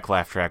laugh track,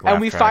 and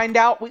we find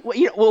out,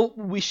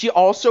 she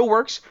also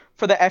works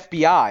for the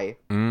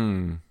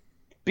FBI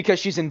because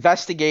she's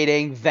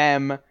investigating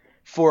them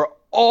for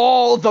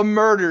all the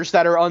murders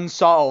that are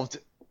unsolved.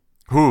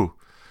 Who?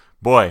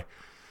 Boy.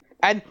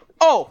 And,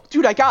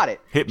 dude, I got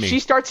it. Hit me. She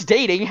starts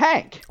dating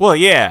Hank. Well,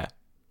 yeah.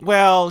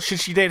 Well,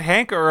 should she date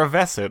Hank or a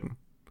Vessin?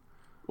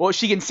 Well,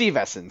 she can see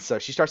Vessin, so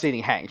she starts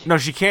dating Hank. No,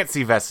 she can't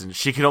see Vessin.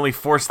 She can only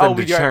force them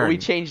to turn. We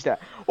changed that.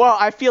 Well,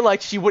 I feel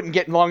like she wouldn't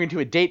get long into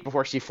a date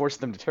before she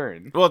forced them to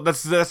turn. Well,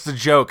 that's the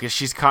joke. Is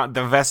the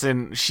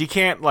Vessin? She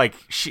can't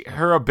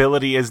her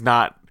ability is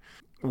not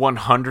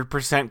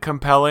 100%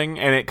 compelling,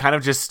 and it kind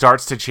of just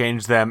starts to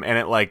change them, and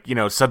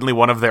it suddenly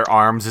one of their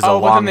arms is a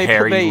long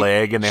hairy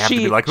leg, and they have to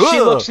be like, ugh! She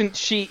looks and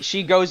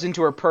she goes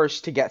into her purse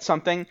to get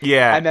something,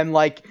 yeah, and then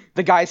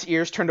the guy's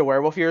ears turn to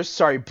werewolf ears,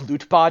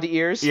 Blutbad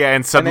ears, yeah,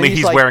 and suddenly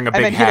he's wearing a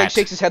big hat, and then he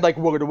shakes his head like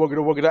woogada woogada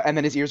woogada, and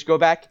then his ears go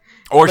back,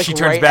 or she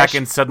turns back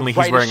and suddenly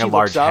he's wearing a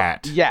large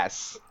hat.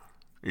 Yes,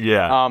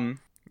 yeah,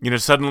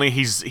 suddenly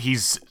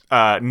he's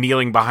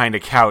kneeling behind a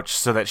couch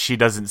so that she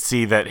doesn't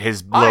see that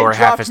his lower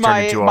half is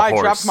turned into a horse.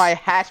 I dropped my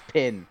hat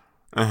pin.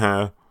 Is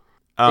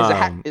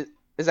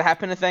a hat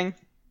pin a thing?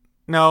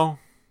 No,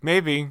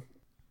 maybe.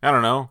 I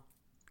don't know.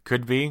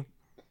 Could be.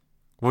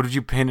 What did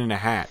you pin in a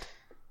hat?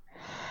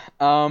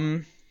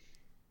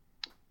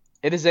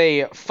 It is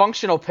a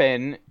functional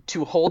pin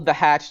to hold the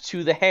hat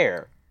to the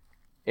hair.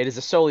 It is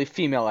a solely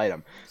female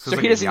item. So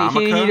he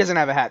doesn't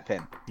have a hat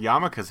pin.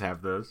 Yarmulkes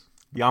have those.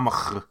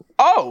 Yarmulke.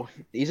 Oh,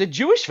 he's a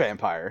Jewish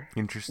vampire.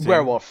 Interesting.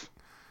 Werewolf.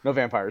 No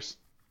vampires.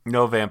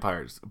 No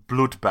vampires.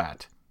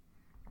 Blutbad.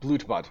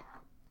 Blutbad.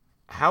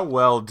 How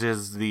well do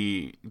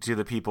the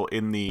people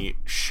in the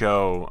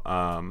show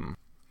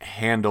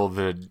handle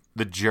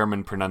the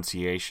German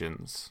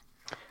pronunciations?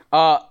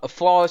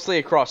 Flawlessly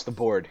across the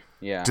board.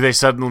 Yeah. Do they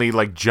suddenly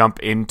like jump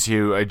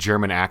into a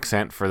German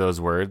accent for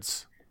those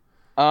words?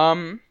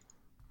 No,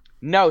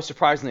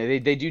 surprisingly,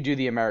 they do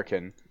the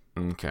American.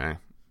 Okay.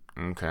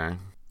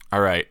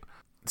 All right.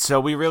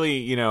 So we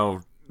really, a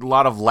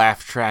lot of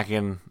laugh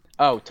tracking.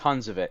 Oh,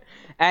 tons of it.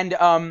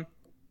 And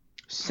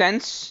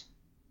since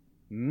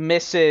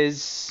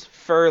Mrs.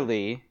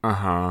 Furley,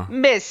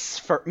 Ms.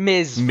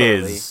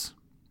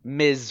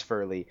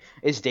 Furley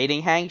is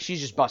dating Hank, she's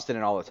just busting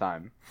it all the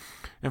time.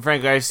 And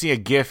Frank, I see a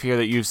GIF here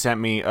that you've sent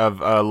me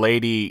of a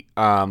lady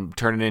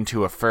turning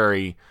into a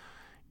furry.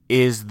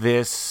 Is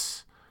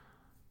this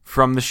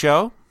from the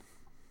show?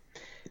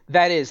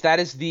 That is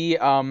the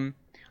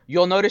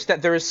you'll notice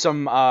that there is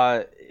some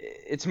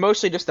it's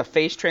mostly just a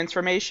face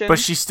transformation. But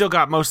she's still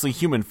got mostly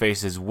human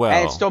face as well.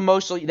 And it's still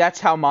mostly, that's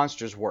how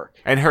monsters work.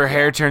 And her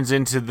hair turns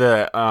into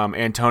the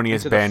Antonio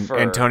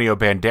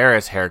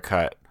Banderas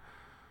haircut.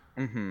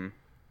 Mm-hmm.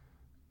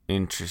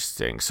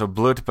 Interesting. So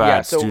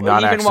Blutbats do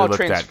not actually look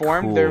that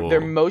cool.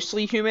 They're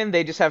mostly human.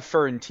 They just have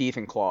fur and teeth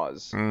and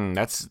claws. I'm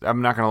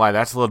not gonna lie,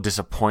 that's a little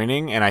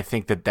disappointing, and I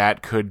think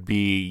that could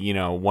be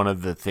one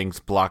of the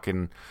things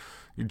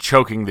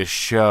choking this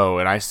show.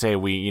 And I say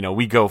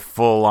we go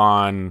full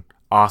on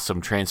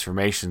awesome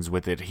transformations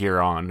with it here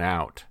on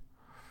out.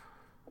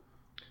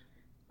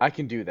 I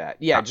can do that.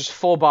 Yeah, just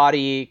full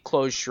body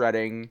clothes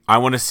shredding. I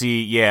want to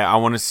see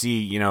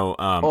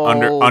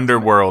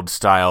underworld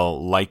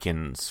style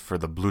lichens for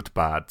the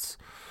Blutbats.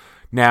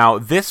 Now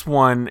this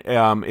one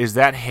is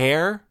that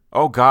hair?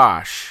 Oh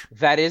gosh.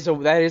 That is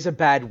a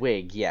bad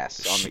wig,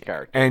 yes, on the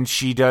character. And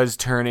she does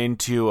turn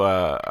into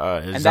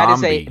a and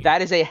zombie.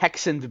 That is a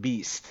Hexen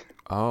beast.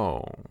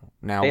 Oh.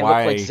 Now they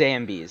why look like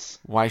Zambies.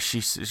 Why she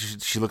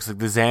looks like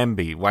the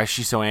Zambi? Why is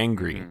she so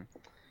angry?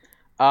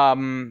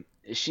 Mm-hmm.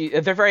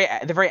 They're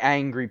very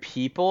angry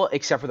people,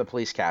 except for the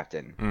police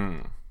captain.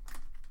 Mm.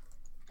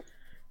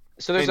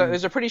 So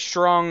there's a pretty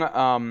strong.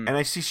 And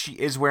I see she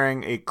is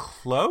wearing a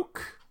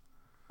cloak.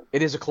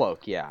 It is a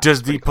cloak, yeah.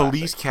 Does the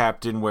police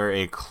captain wear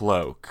a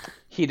cloak?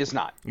 He does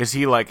not. Is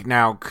he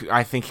now?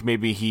 I think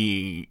maybe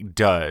he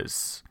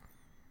does.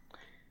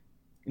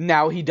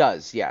 Now he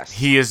does, yes.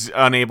 He is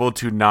unable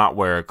to not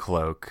wear a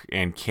cloak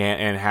and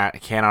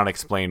cannot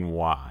explain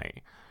why.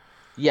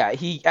 Yeah,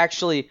 he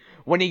actually,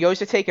 when he goes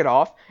to take it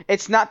off,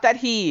 it's not that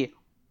he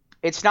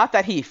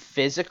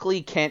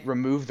physically can't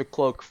remove the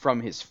cloak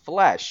from his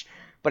flesh,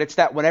 but it's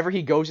that whenever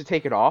he goes to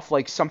take it off,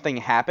 like something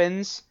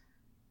happens,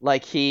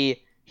 like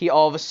he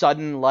all of a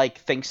sudden like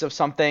thinks of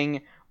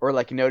something or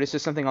like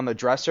notices something on the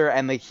dresser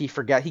and like he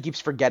keeps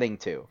forgetting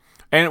to.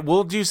 And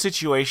we'll do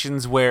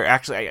situations where,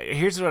 actually,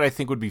 here's what I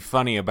think would be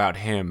funny about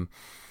him,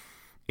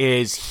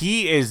 is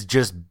he is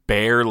just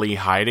barely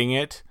hiding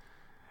it,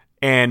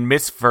 and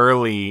Miss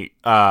Furley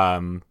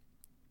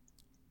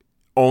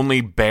only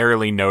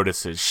barely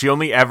notices. She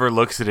only ever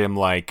looks at him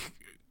like,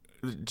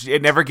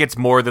 it never gets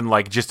more than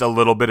like just a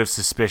little bit of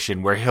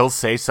suspicion, where he'll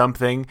say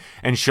something,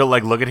 and she'll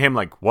like look at him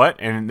like, what?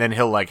 And then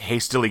he'll like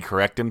hastily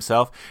correct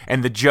himself,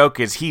 and the joke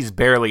is he's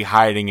barely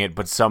hiding it,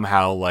 but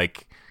somehow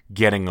like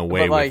getting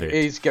away with it.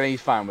 He's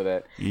fine with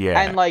it. Yeah.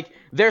 And like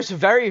there's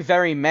very,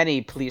 very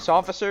many police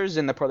officers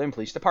in the Portland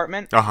Police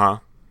Department. Uh-huh.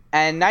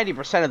 And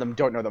 90% of them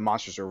don't know the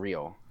monsters are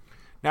real.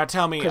 Now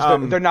tell me,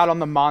 because they're not on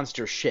the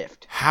monster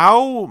shift.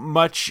 How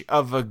much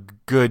of a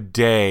good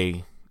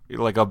day,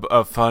 like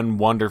a fun,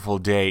 wonderful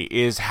day,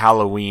 is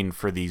Halloween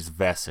for these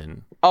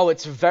Wesen? Oh,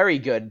 it's very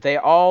good. They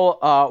all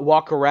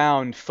walk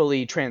around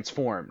fully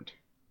transformed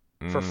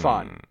for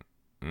fun.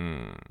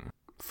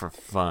 For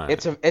fun.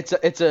 It's a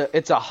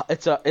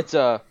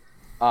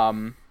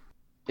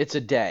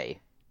day.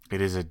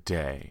 It is a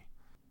day.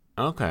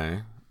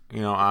 Okay.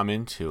 I'm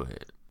into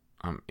it.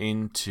 I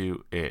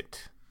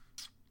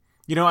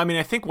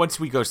think once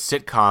we go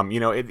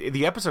sitcom,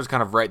 the episodes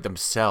kind of write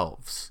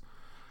themselves.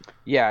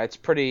 Yeah, it's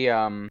pretty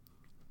I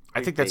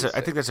think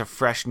that's a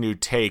fresh new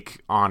take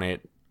on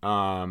it.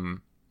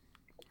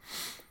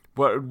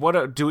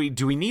 What do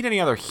we need any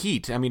other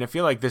heat? I mean, I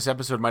feel like this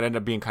episode might end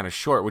up being kind of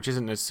short, which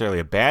isn't necessarily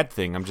a bad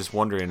thing. I'm just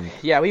wondering.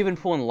 Yeah, we've been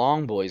pulling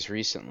long boys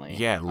recently.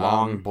 Yeah,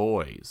 long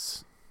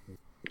boys.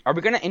 Are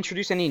we going to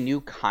introduce any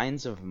new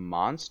kinds of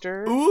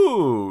monsters?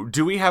 Ooh,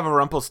 do we have a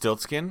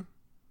Rumpelstiltskin?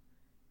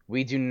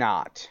 We do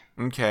not.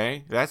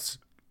 Okay, that's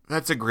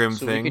a grim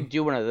thing. So we could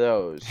do one of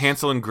those.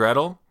 Hansel and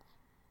Gretel?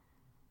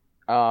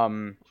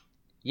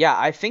 Yeah,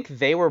 I think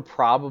they were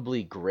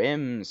probably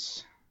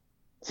Grimms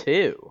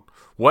too.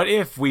 What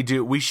if we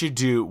should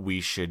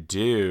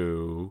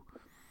do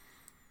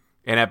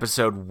an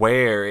episode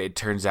where it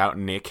turns out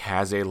Nick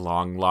has a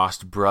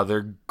long-lost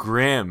brother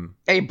Grimm.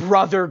 A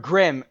brother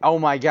Grimm. Oh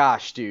my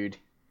gosh, dude.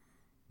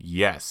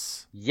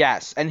 Yes.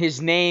 Yes, and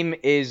his name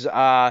is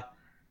Ron.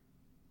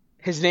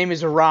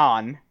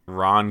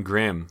 Ron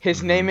Grimm.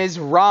 His name is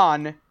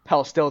Ron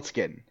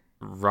Helstiltskin.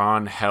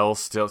 Ron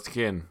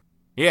Helstiltskin.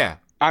 Yeah.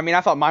 I mean,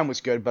 I thought mine was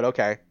good, but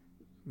okay.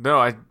 No,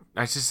 I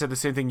just said the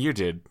same thing you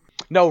did.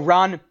 No,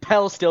 Ron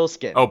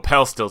Pelstiltskin. Oh,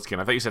 Pelstiltskin.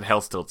 I thought you said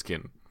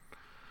Hellstiltskin.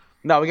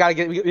 No, we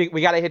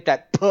gotta hit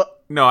that.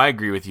 No, I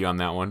agree with you on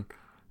that one.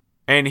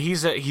 And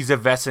he's a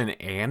Vessen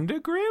and a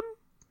Grimm?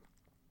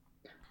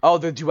 Oh,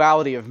 the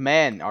duality of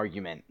man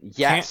argument.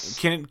 Yes.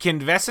 Can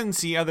Vessen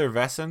see other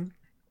Vessen?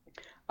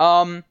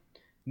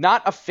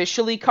 Not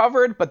officially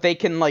covered, but they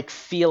can like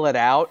feel it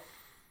out.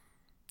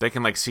 They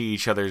can like see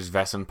each other's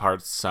Vessen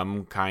parts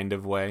some kind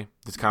of way.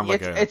 It's kind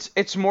of like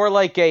it's more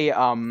like a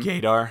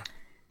gaydar.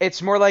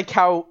 It's more like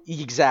how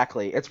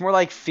exactly. It's more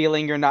like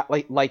feeling you're not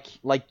like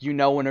you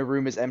know when a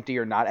room is empty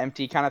or not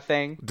empty kind of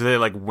thing. Do they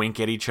like wink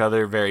at each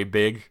other very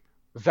big?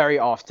 Very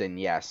often,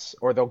 yes.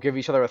 Or they'll give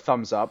each other a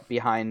thumbs up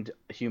behind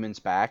humans'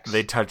 backs.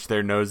 They touch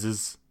their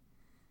noses.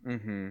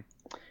 Mm-hmm.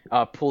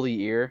 Pull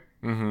the ear.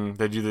 Mm-hmm.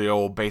 They do the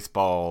old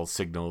baseball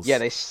signals. Yeah,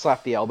 they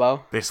slap the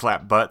elbow. They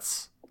slap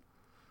butts.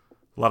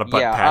 A lot of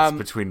butt pats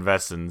between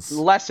Vessens.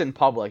 Less in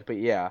public, but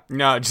yeah.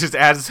 No, just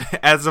as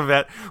a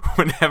vet,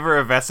 whenever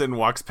a Vessen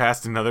walks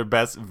past another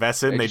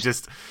Vessen, they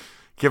just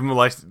give him a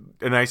nice,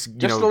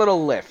 just a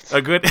little lift. A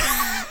good,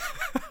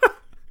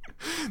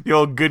 the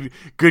old good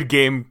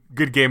game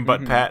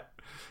butt pat,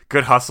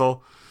 good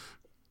hustle.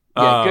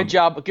 Yeah,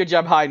 good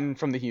job hiding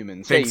from the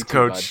humans. Thanks, hey,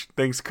 Coach.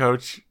 Thanks,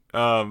 Coach.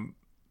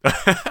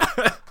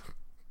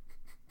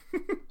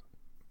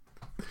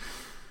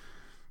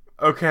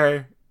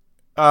 Okay.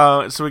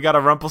 So we got a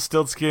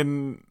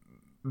Rumpelstiltskin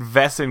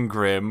Vessen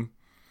Grimm.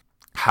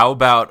 How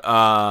about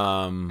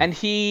And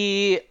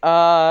he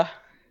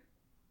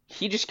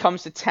just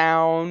comes to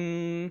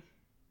town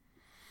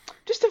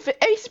just to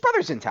hey, his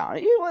brother's in town.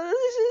 He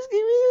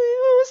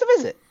wants to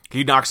visit.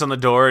 He knocks on the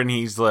door and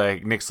he's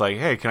like, Nick's like,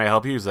 "Hey, can I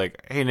help you?" He's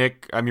like, "Hey,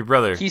 Nick, I'm your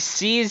brother." He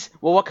sees,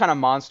 well, what kind of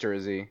monster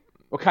is he?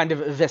 What kind of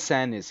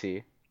Vessen is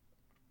he?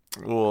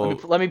 Well,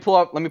 let me pull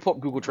up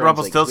Google Translate.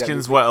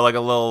 Rumpelstiltskin's what, like a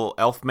little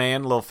elf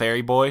man, little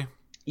fairy boy?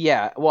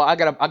 Yeah, well, I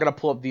gotta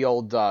pull up the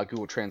old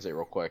Google Translate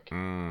real quick.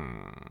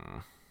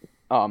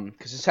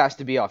 Because this has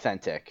to be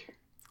authentic.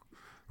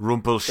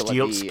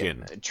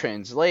 Rumpelstiltskin. So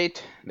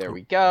translate. There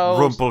we go.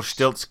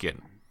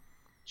 Rumpelstiltskin.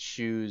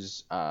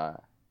 Choose.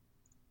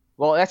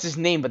 Well, that's his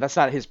name, but that's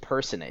not his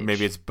personage.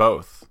 Maybe it's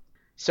both.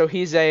 So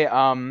he's a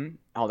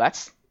Oh,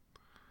 that's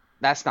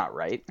not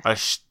right. A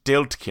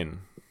Stiltkin.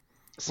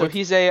 So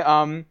he's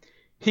a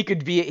He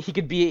could be a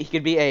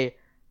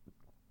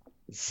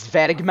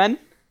Zvergman.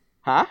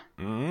 Huh?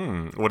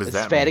 What does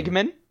that Zvergman?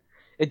 mean?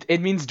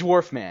 It means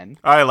dwarf man.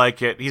 I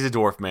like it. He's a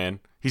dwarf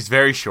man. He's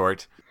very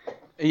short.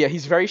 Yeah,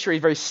 he's very short.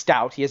 He's very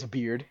stout. He has a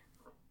beard.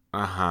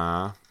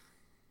 Uh-huh.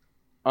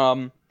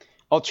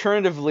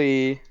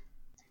 Alternatively,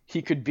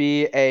 he could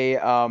be a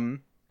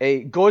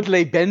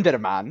Godle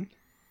Benderman.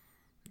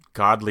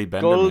 Godly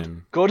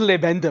Benderman. Godle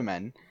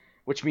Benderman,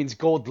 which means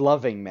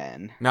gold-loving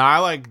man. No, I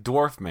like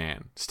dwarf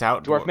man.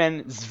 Stout dwarf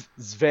man,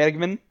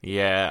 Zvergman.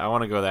 Yeah, I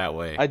want to go that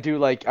way. I do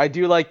like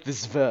the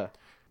Zv.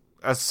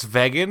 A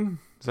Svegin?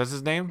 Is that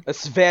his name? A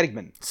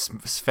Zvergman.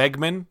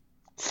 Svegman?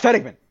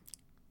 Zvergman.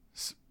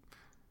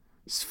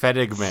 Zvergman.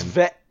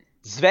 Zvergman.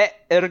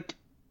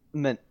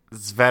 Zvergman.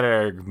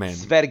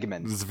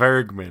 Zvergman.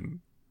 Zvergman.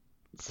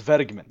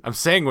 Zvergman. I'm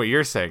saying what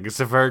you're saying. It's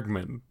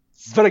Zvergman.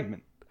 Zvergman.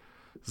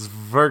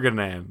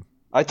 Zverganan.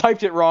 I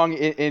typed it wrong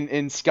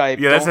in Skype.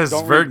 Yeah, that says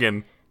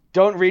Zvergan.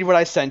 Don't read what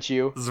I sent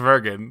you.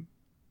 Zvergan.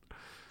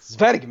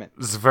 Zvergman.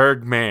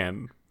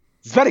 Zvergman.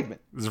 Zvergman.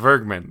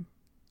 Zvergman.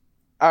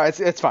 Alright,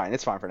 it's fine.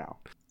 It's fine for now.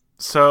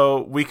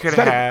 So we could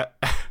have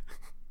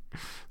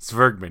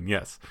Zvergman,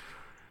 yes.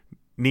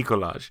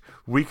 Nikolaj.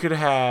 We could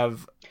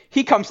have.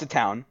 He comes to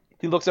town.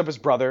 He looks up his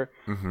brother.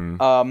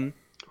 Mm-hmm.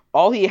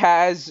 All he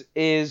has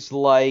is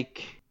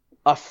like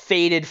a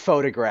faded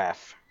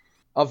photograph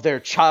of their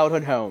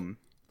childhood home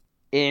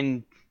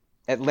in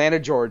Atlanta,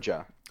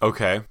 Georgia.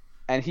 Okay.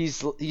 And he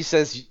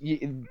says,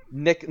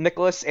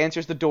 Nicholas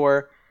answers the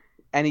door,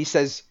 and he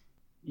says,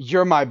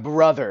 "You're my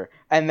brother."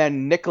 And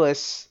then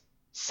Nicholas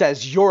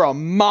says, "You're a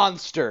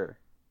monster."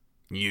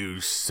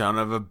 You son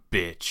of a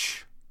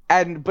bitch.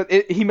 But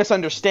he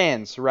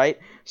misunderstands, right?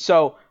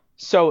 So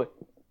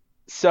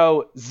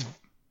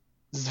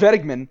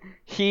Zvergman,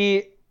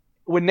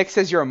 when Nick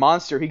says you're a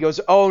monster, he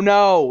goes, "Oh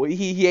no,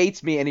 he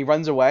hates me," and he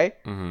runs away.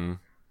 Mm-hmm.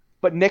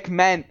 But Nick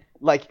meant,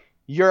 like,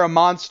 "You're a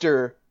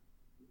monster,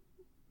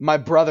 my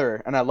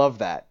brother," and I love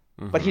that.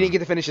 Mm-hmm. But he didn't get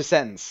to finish his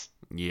sentence.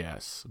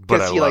 Yes.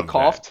 Because he, like,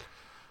 coughed. That.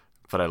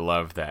 But I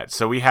love that.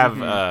 So we have,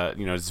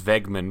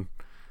 Zvegman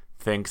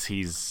thinks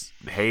he's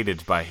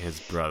hated by his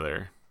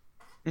brother.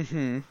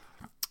 Mm-hmm.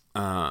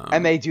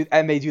 And they do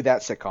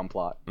that sitcom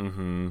plot.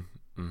 Mm-hmm.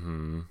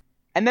 Mm-hmm.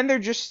 And then they're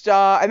just,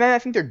 and then I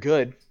think they're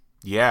good.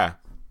 Yeah.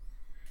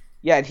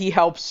 Yeah, and he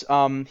helps,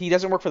 he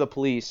doesn't work for the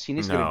police. He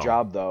needs to get a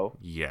job, though.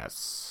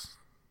 Yes.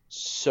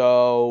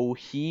 So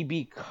he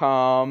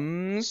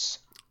becomes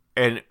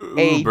an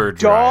Uber driver.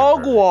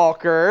 Dog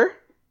walker.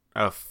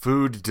 A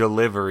food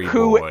delivery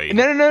boy.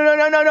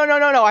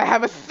 No. I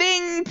have a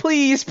thing.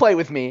 Please play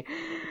with me.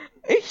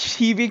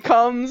 he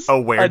becomes a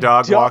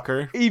were-dog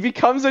walker. He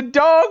becomes a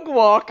dog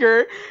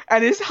walker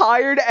and is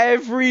hired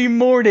every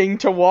morning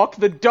to walk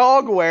the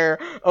dog were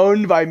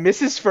owned by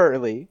Mrs.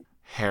 Furley.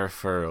 Herr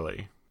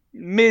Furley.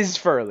 Ms.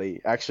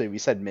 Furley. Actually, we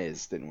said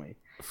Ms, didn't we?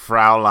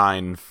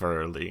 Fraulein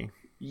Furley.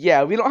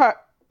 Yeah, we don't have...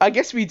 I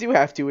guess we do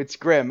have to. It's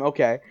Grimm.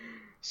 Okay.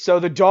 So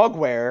the dog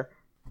were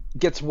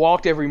gets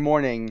walked every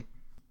morning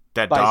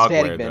That by dog were,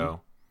 Zwergman.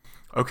 though.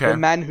 Okay. The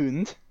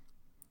manhund.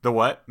 The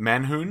what?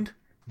 Manhund?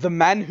 The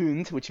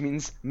manhund, which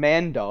means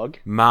man dog.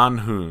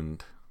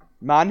 Manhund.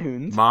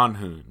 Manhund.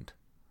 Manhund.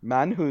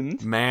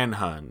 Manhund.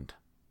 Manhund.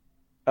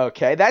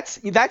 Okay, that's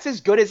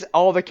as good as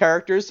all the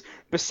characters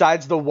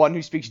besides the one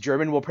who speaks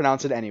German will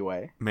pronounce it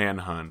anyway.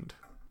 Manhund.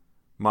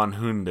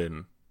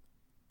 Manhunden.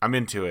 I'm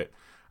into it.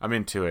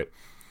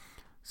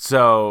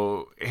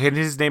 So,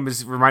 his name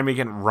is, remind me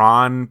again,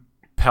 Ron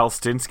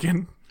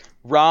Pelstinskin?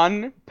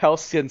 Ron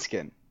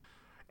Pelstinskin.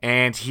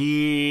 And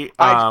he...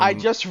 I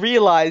just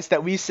realized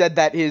that we said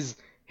that his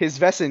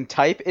Wesen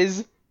type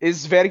is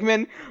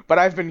Zwergman, but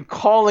I've been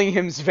calling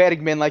him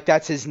Zwergman like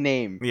that's his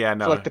name. Yeah,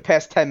 no. For like the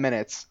past 10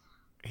 minutes.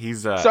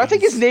 He's So I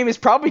think his name is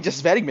probably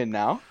just Zwergman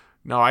now.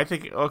 No, I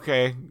think,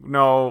 okay.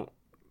 No,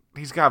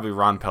 he's gotta be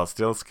Ron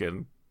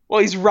Pelstinskin. Well,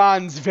 he's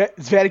Ron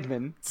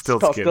Zwergman.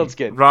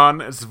 Stiltskin. Ron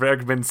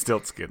Zwergman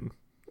Stiltskin.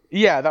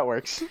 Yeah, that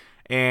works.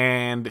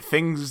 And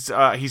things,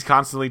 he's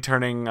constantly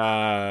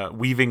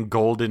weaving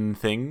golden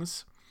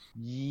things.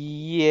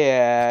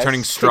 Yeah.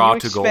 Turning straw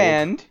to gold.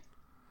 Expand?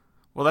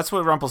 Well, that's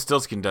what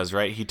Rumpelstiltskin does,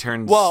 right? He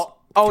turns. Well,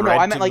 oh no,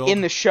 I meant like gold?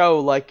 in the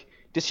show. Like,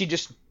 does he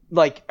just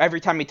like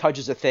every time he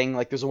touches a thing,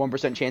 like there's a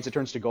 1% chance it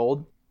turns to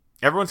gold?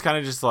 Everyone's kind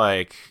of just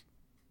like,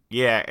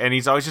 yeah, and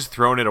he's always just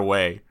throwing it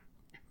away.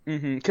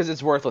 Because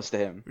it's worthless to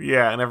him.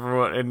 Yeah,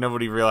 and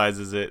nobody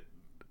realizes it.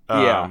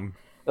 Yeah,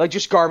 like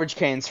just garbage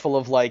cans full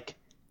of like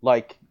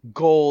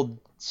gold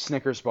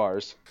Snickers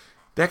bars.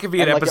 That could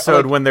be an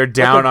episode when they're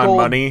down on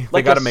money.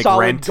 They got to make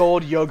rent.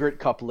 Gold yogurt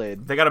cup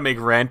lid. They got to make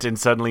rent, and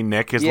suddenly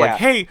Nick is like,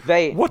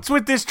 "Hey, what's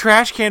with this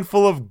trash can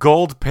full of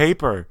gold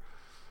paper?"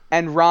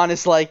 And Ron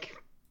is like,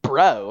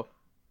 "Bro,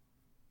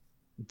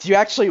 do you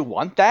actually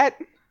want that?"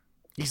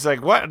 He's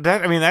like, "What?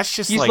 That's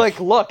just." He's like,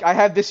 "Look, I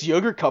have this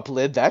yogurt cup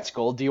lid. That's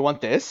gold. Do you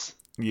want this?"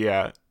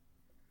 Yeah.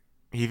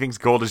 He thinks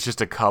gold is just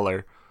a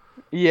color.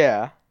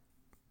 Yeah.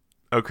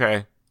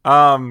 Okay.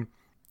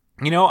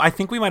 I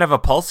think we might have a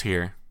pulse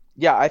here.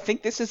 Yeah, I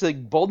think this is a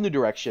bold new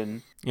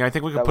direction. Yeah, I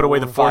think we could put away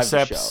the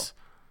forceps.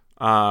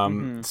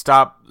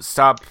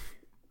 Stop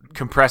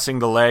compressing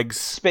the legs.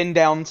 Spin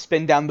down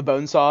the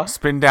bone saw.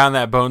 Spin down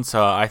that bone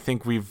saw. I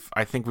think we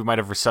might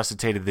have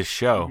resuscitated this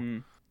show. Mm-hmm.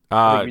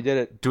 I think we did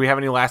it. Do we have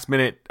any last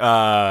minute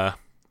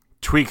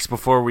tweaks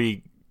before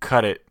we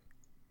cut it?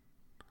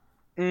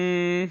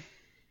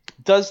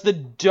 Does the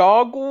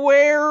dog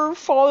wear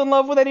fall in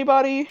love with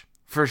anybody?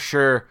 For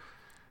sure.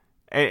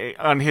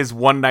 On his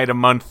one night a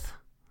month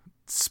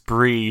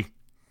spree,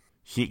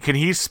 can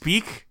he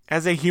speak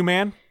as a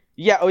human?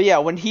 Yeah. Oh yeah.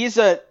 When he is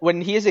a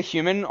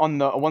human on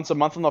the once a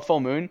month on the full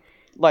moon,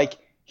 like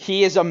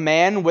he is a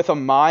man with a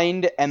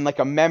mind and like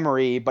a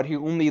memory, but he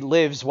only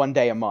lives one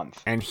day a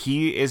month. And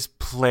he is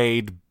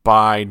played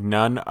by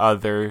none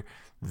other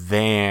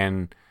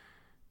than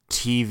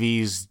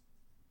TV's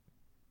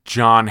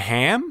Jon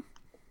Hamm.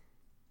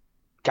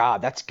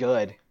 God, that's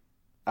good.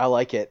 I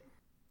like it.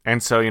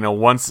 And so,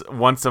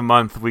 once a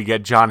month we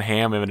get Jon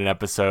Hamm in an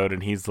episode,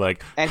 and he's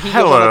like, and he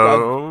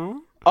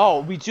 "Hello."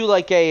 We do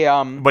like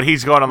a But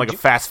he's going on like a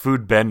fast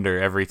food bender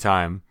every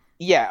time.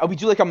 Yeah, we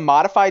do like a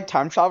modified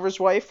Time Traveler's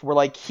Wife, where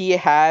like he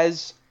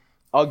has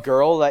a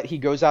girl that he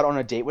goes out on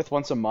a date with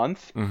once a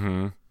month,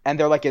 and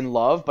they're like in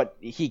love, but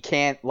he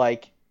can't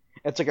like.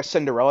 It's like a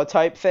Cinderella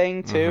type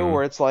thing too,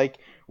 where it's like,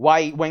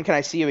 when can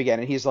I see you again?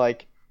 And he's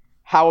like,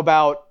 how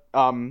about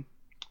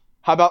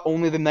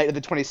only the night of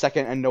the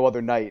 22nd and no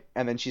other night?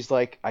 And then she's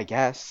like, I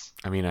guess.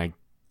 I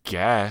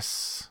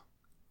guess.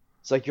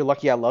 It's like, you're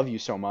lucky I love you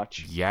so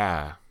much.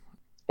 Yeah.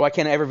 Why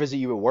can't I ever visit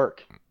you at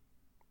work?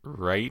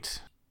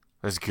 Right.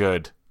 That's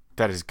good.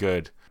 That is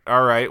good.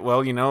 All right.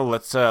 Well,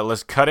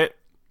 let's cut it,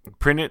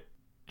 print it,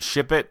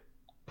 ship it.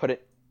 Put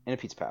it in a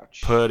pizza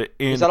pouch. Put it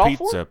in a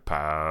pizza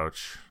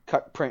pouch.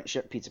 Cut, print,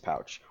 ship, pizza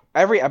pouch.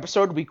 Every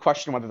episode, we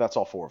question whether that's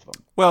all 4 of them.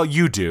 Well,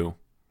 you do.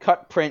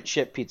 Cut, print,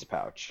 ship, pizza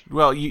pouch.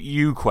 Well,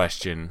 you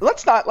question.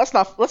 Let's not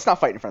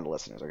fight in front of the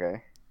listeners,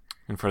 okay?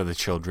 In front of the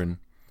children.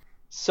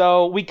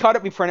 So we cut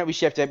it, we print it, we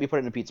shipped it, we put it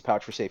in a pizza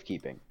pouch for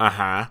safekeeping.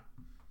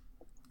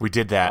 We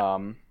did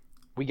that.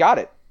 We got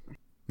it.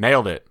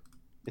 Nailed it.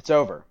 It's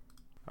over.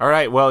 All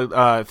right.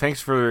 Well, thanks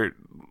for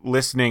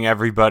listening,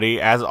 everybody.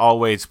 As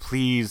always,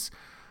 please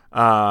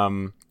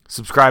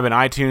subscribe in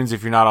iTunes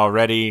if you're not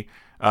already.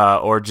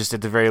 Or just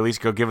at the very least,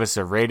 go give us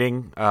a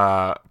rating.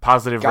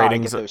 Positive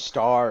ratings. Get those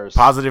stars.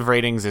 Positive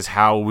ratings is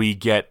how we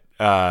get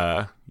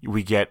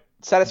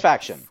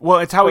satisfaction. Well,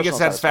 it's how we get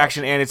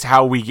satisfaction, and it's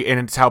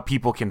how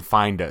people can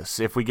find us.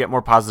 If we get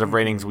more positive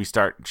ratings, we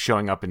start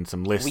showing up in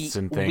some lists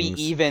and things.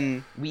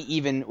 We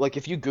even like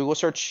if you Google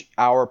search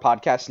our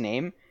podcast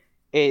name,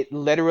 it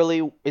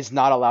literally is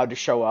not allowed to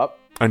show up.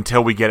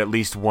 until we get at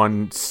least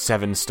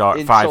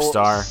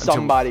 5-star.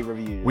 Somebody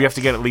reviews. We have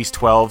to get at least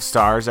 12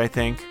 stars, I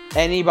think.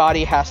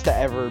 Anybody has to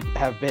ever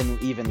have been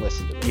even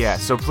listened to this. Yeah,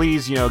 so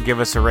please,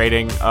 give us a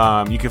rating.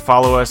 You can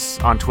follow us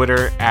on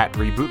Twitter at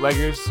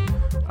Rebootleggers.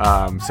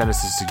 Send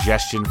us a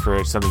suggestion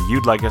for something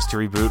you'd like us to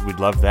reboot. We'd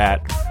love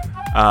that.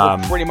 We'll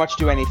pretty much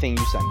do anything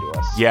you send to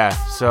us. Yeah,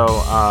 so,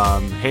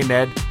 hey,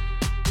 Ned.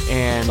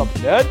 And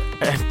what's up, Ned?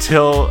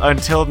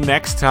 Until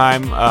next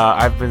time,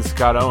 I've been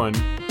Scott Owen.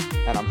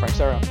 And I'm Frank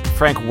Sarah.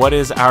 Frank, what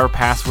is our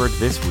password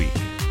this week?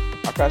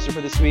 Our password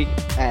for this week,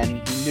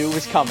 and you knew it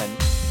was coming,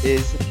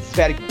 is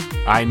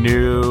Zvergman. I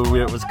knew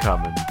it was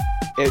coming.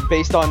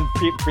 Based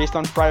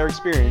on prior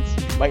experience,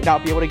 you might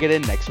not be able to get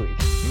in next week.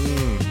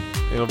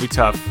 It'll be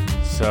tough.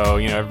 So,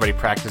 everybody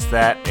practice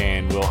that,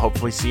 and we'll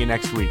hopefully see you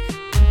next week.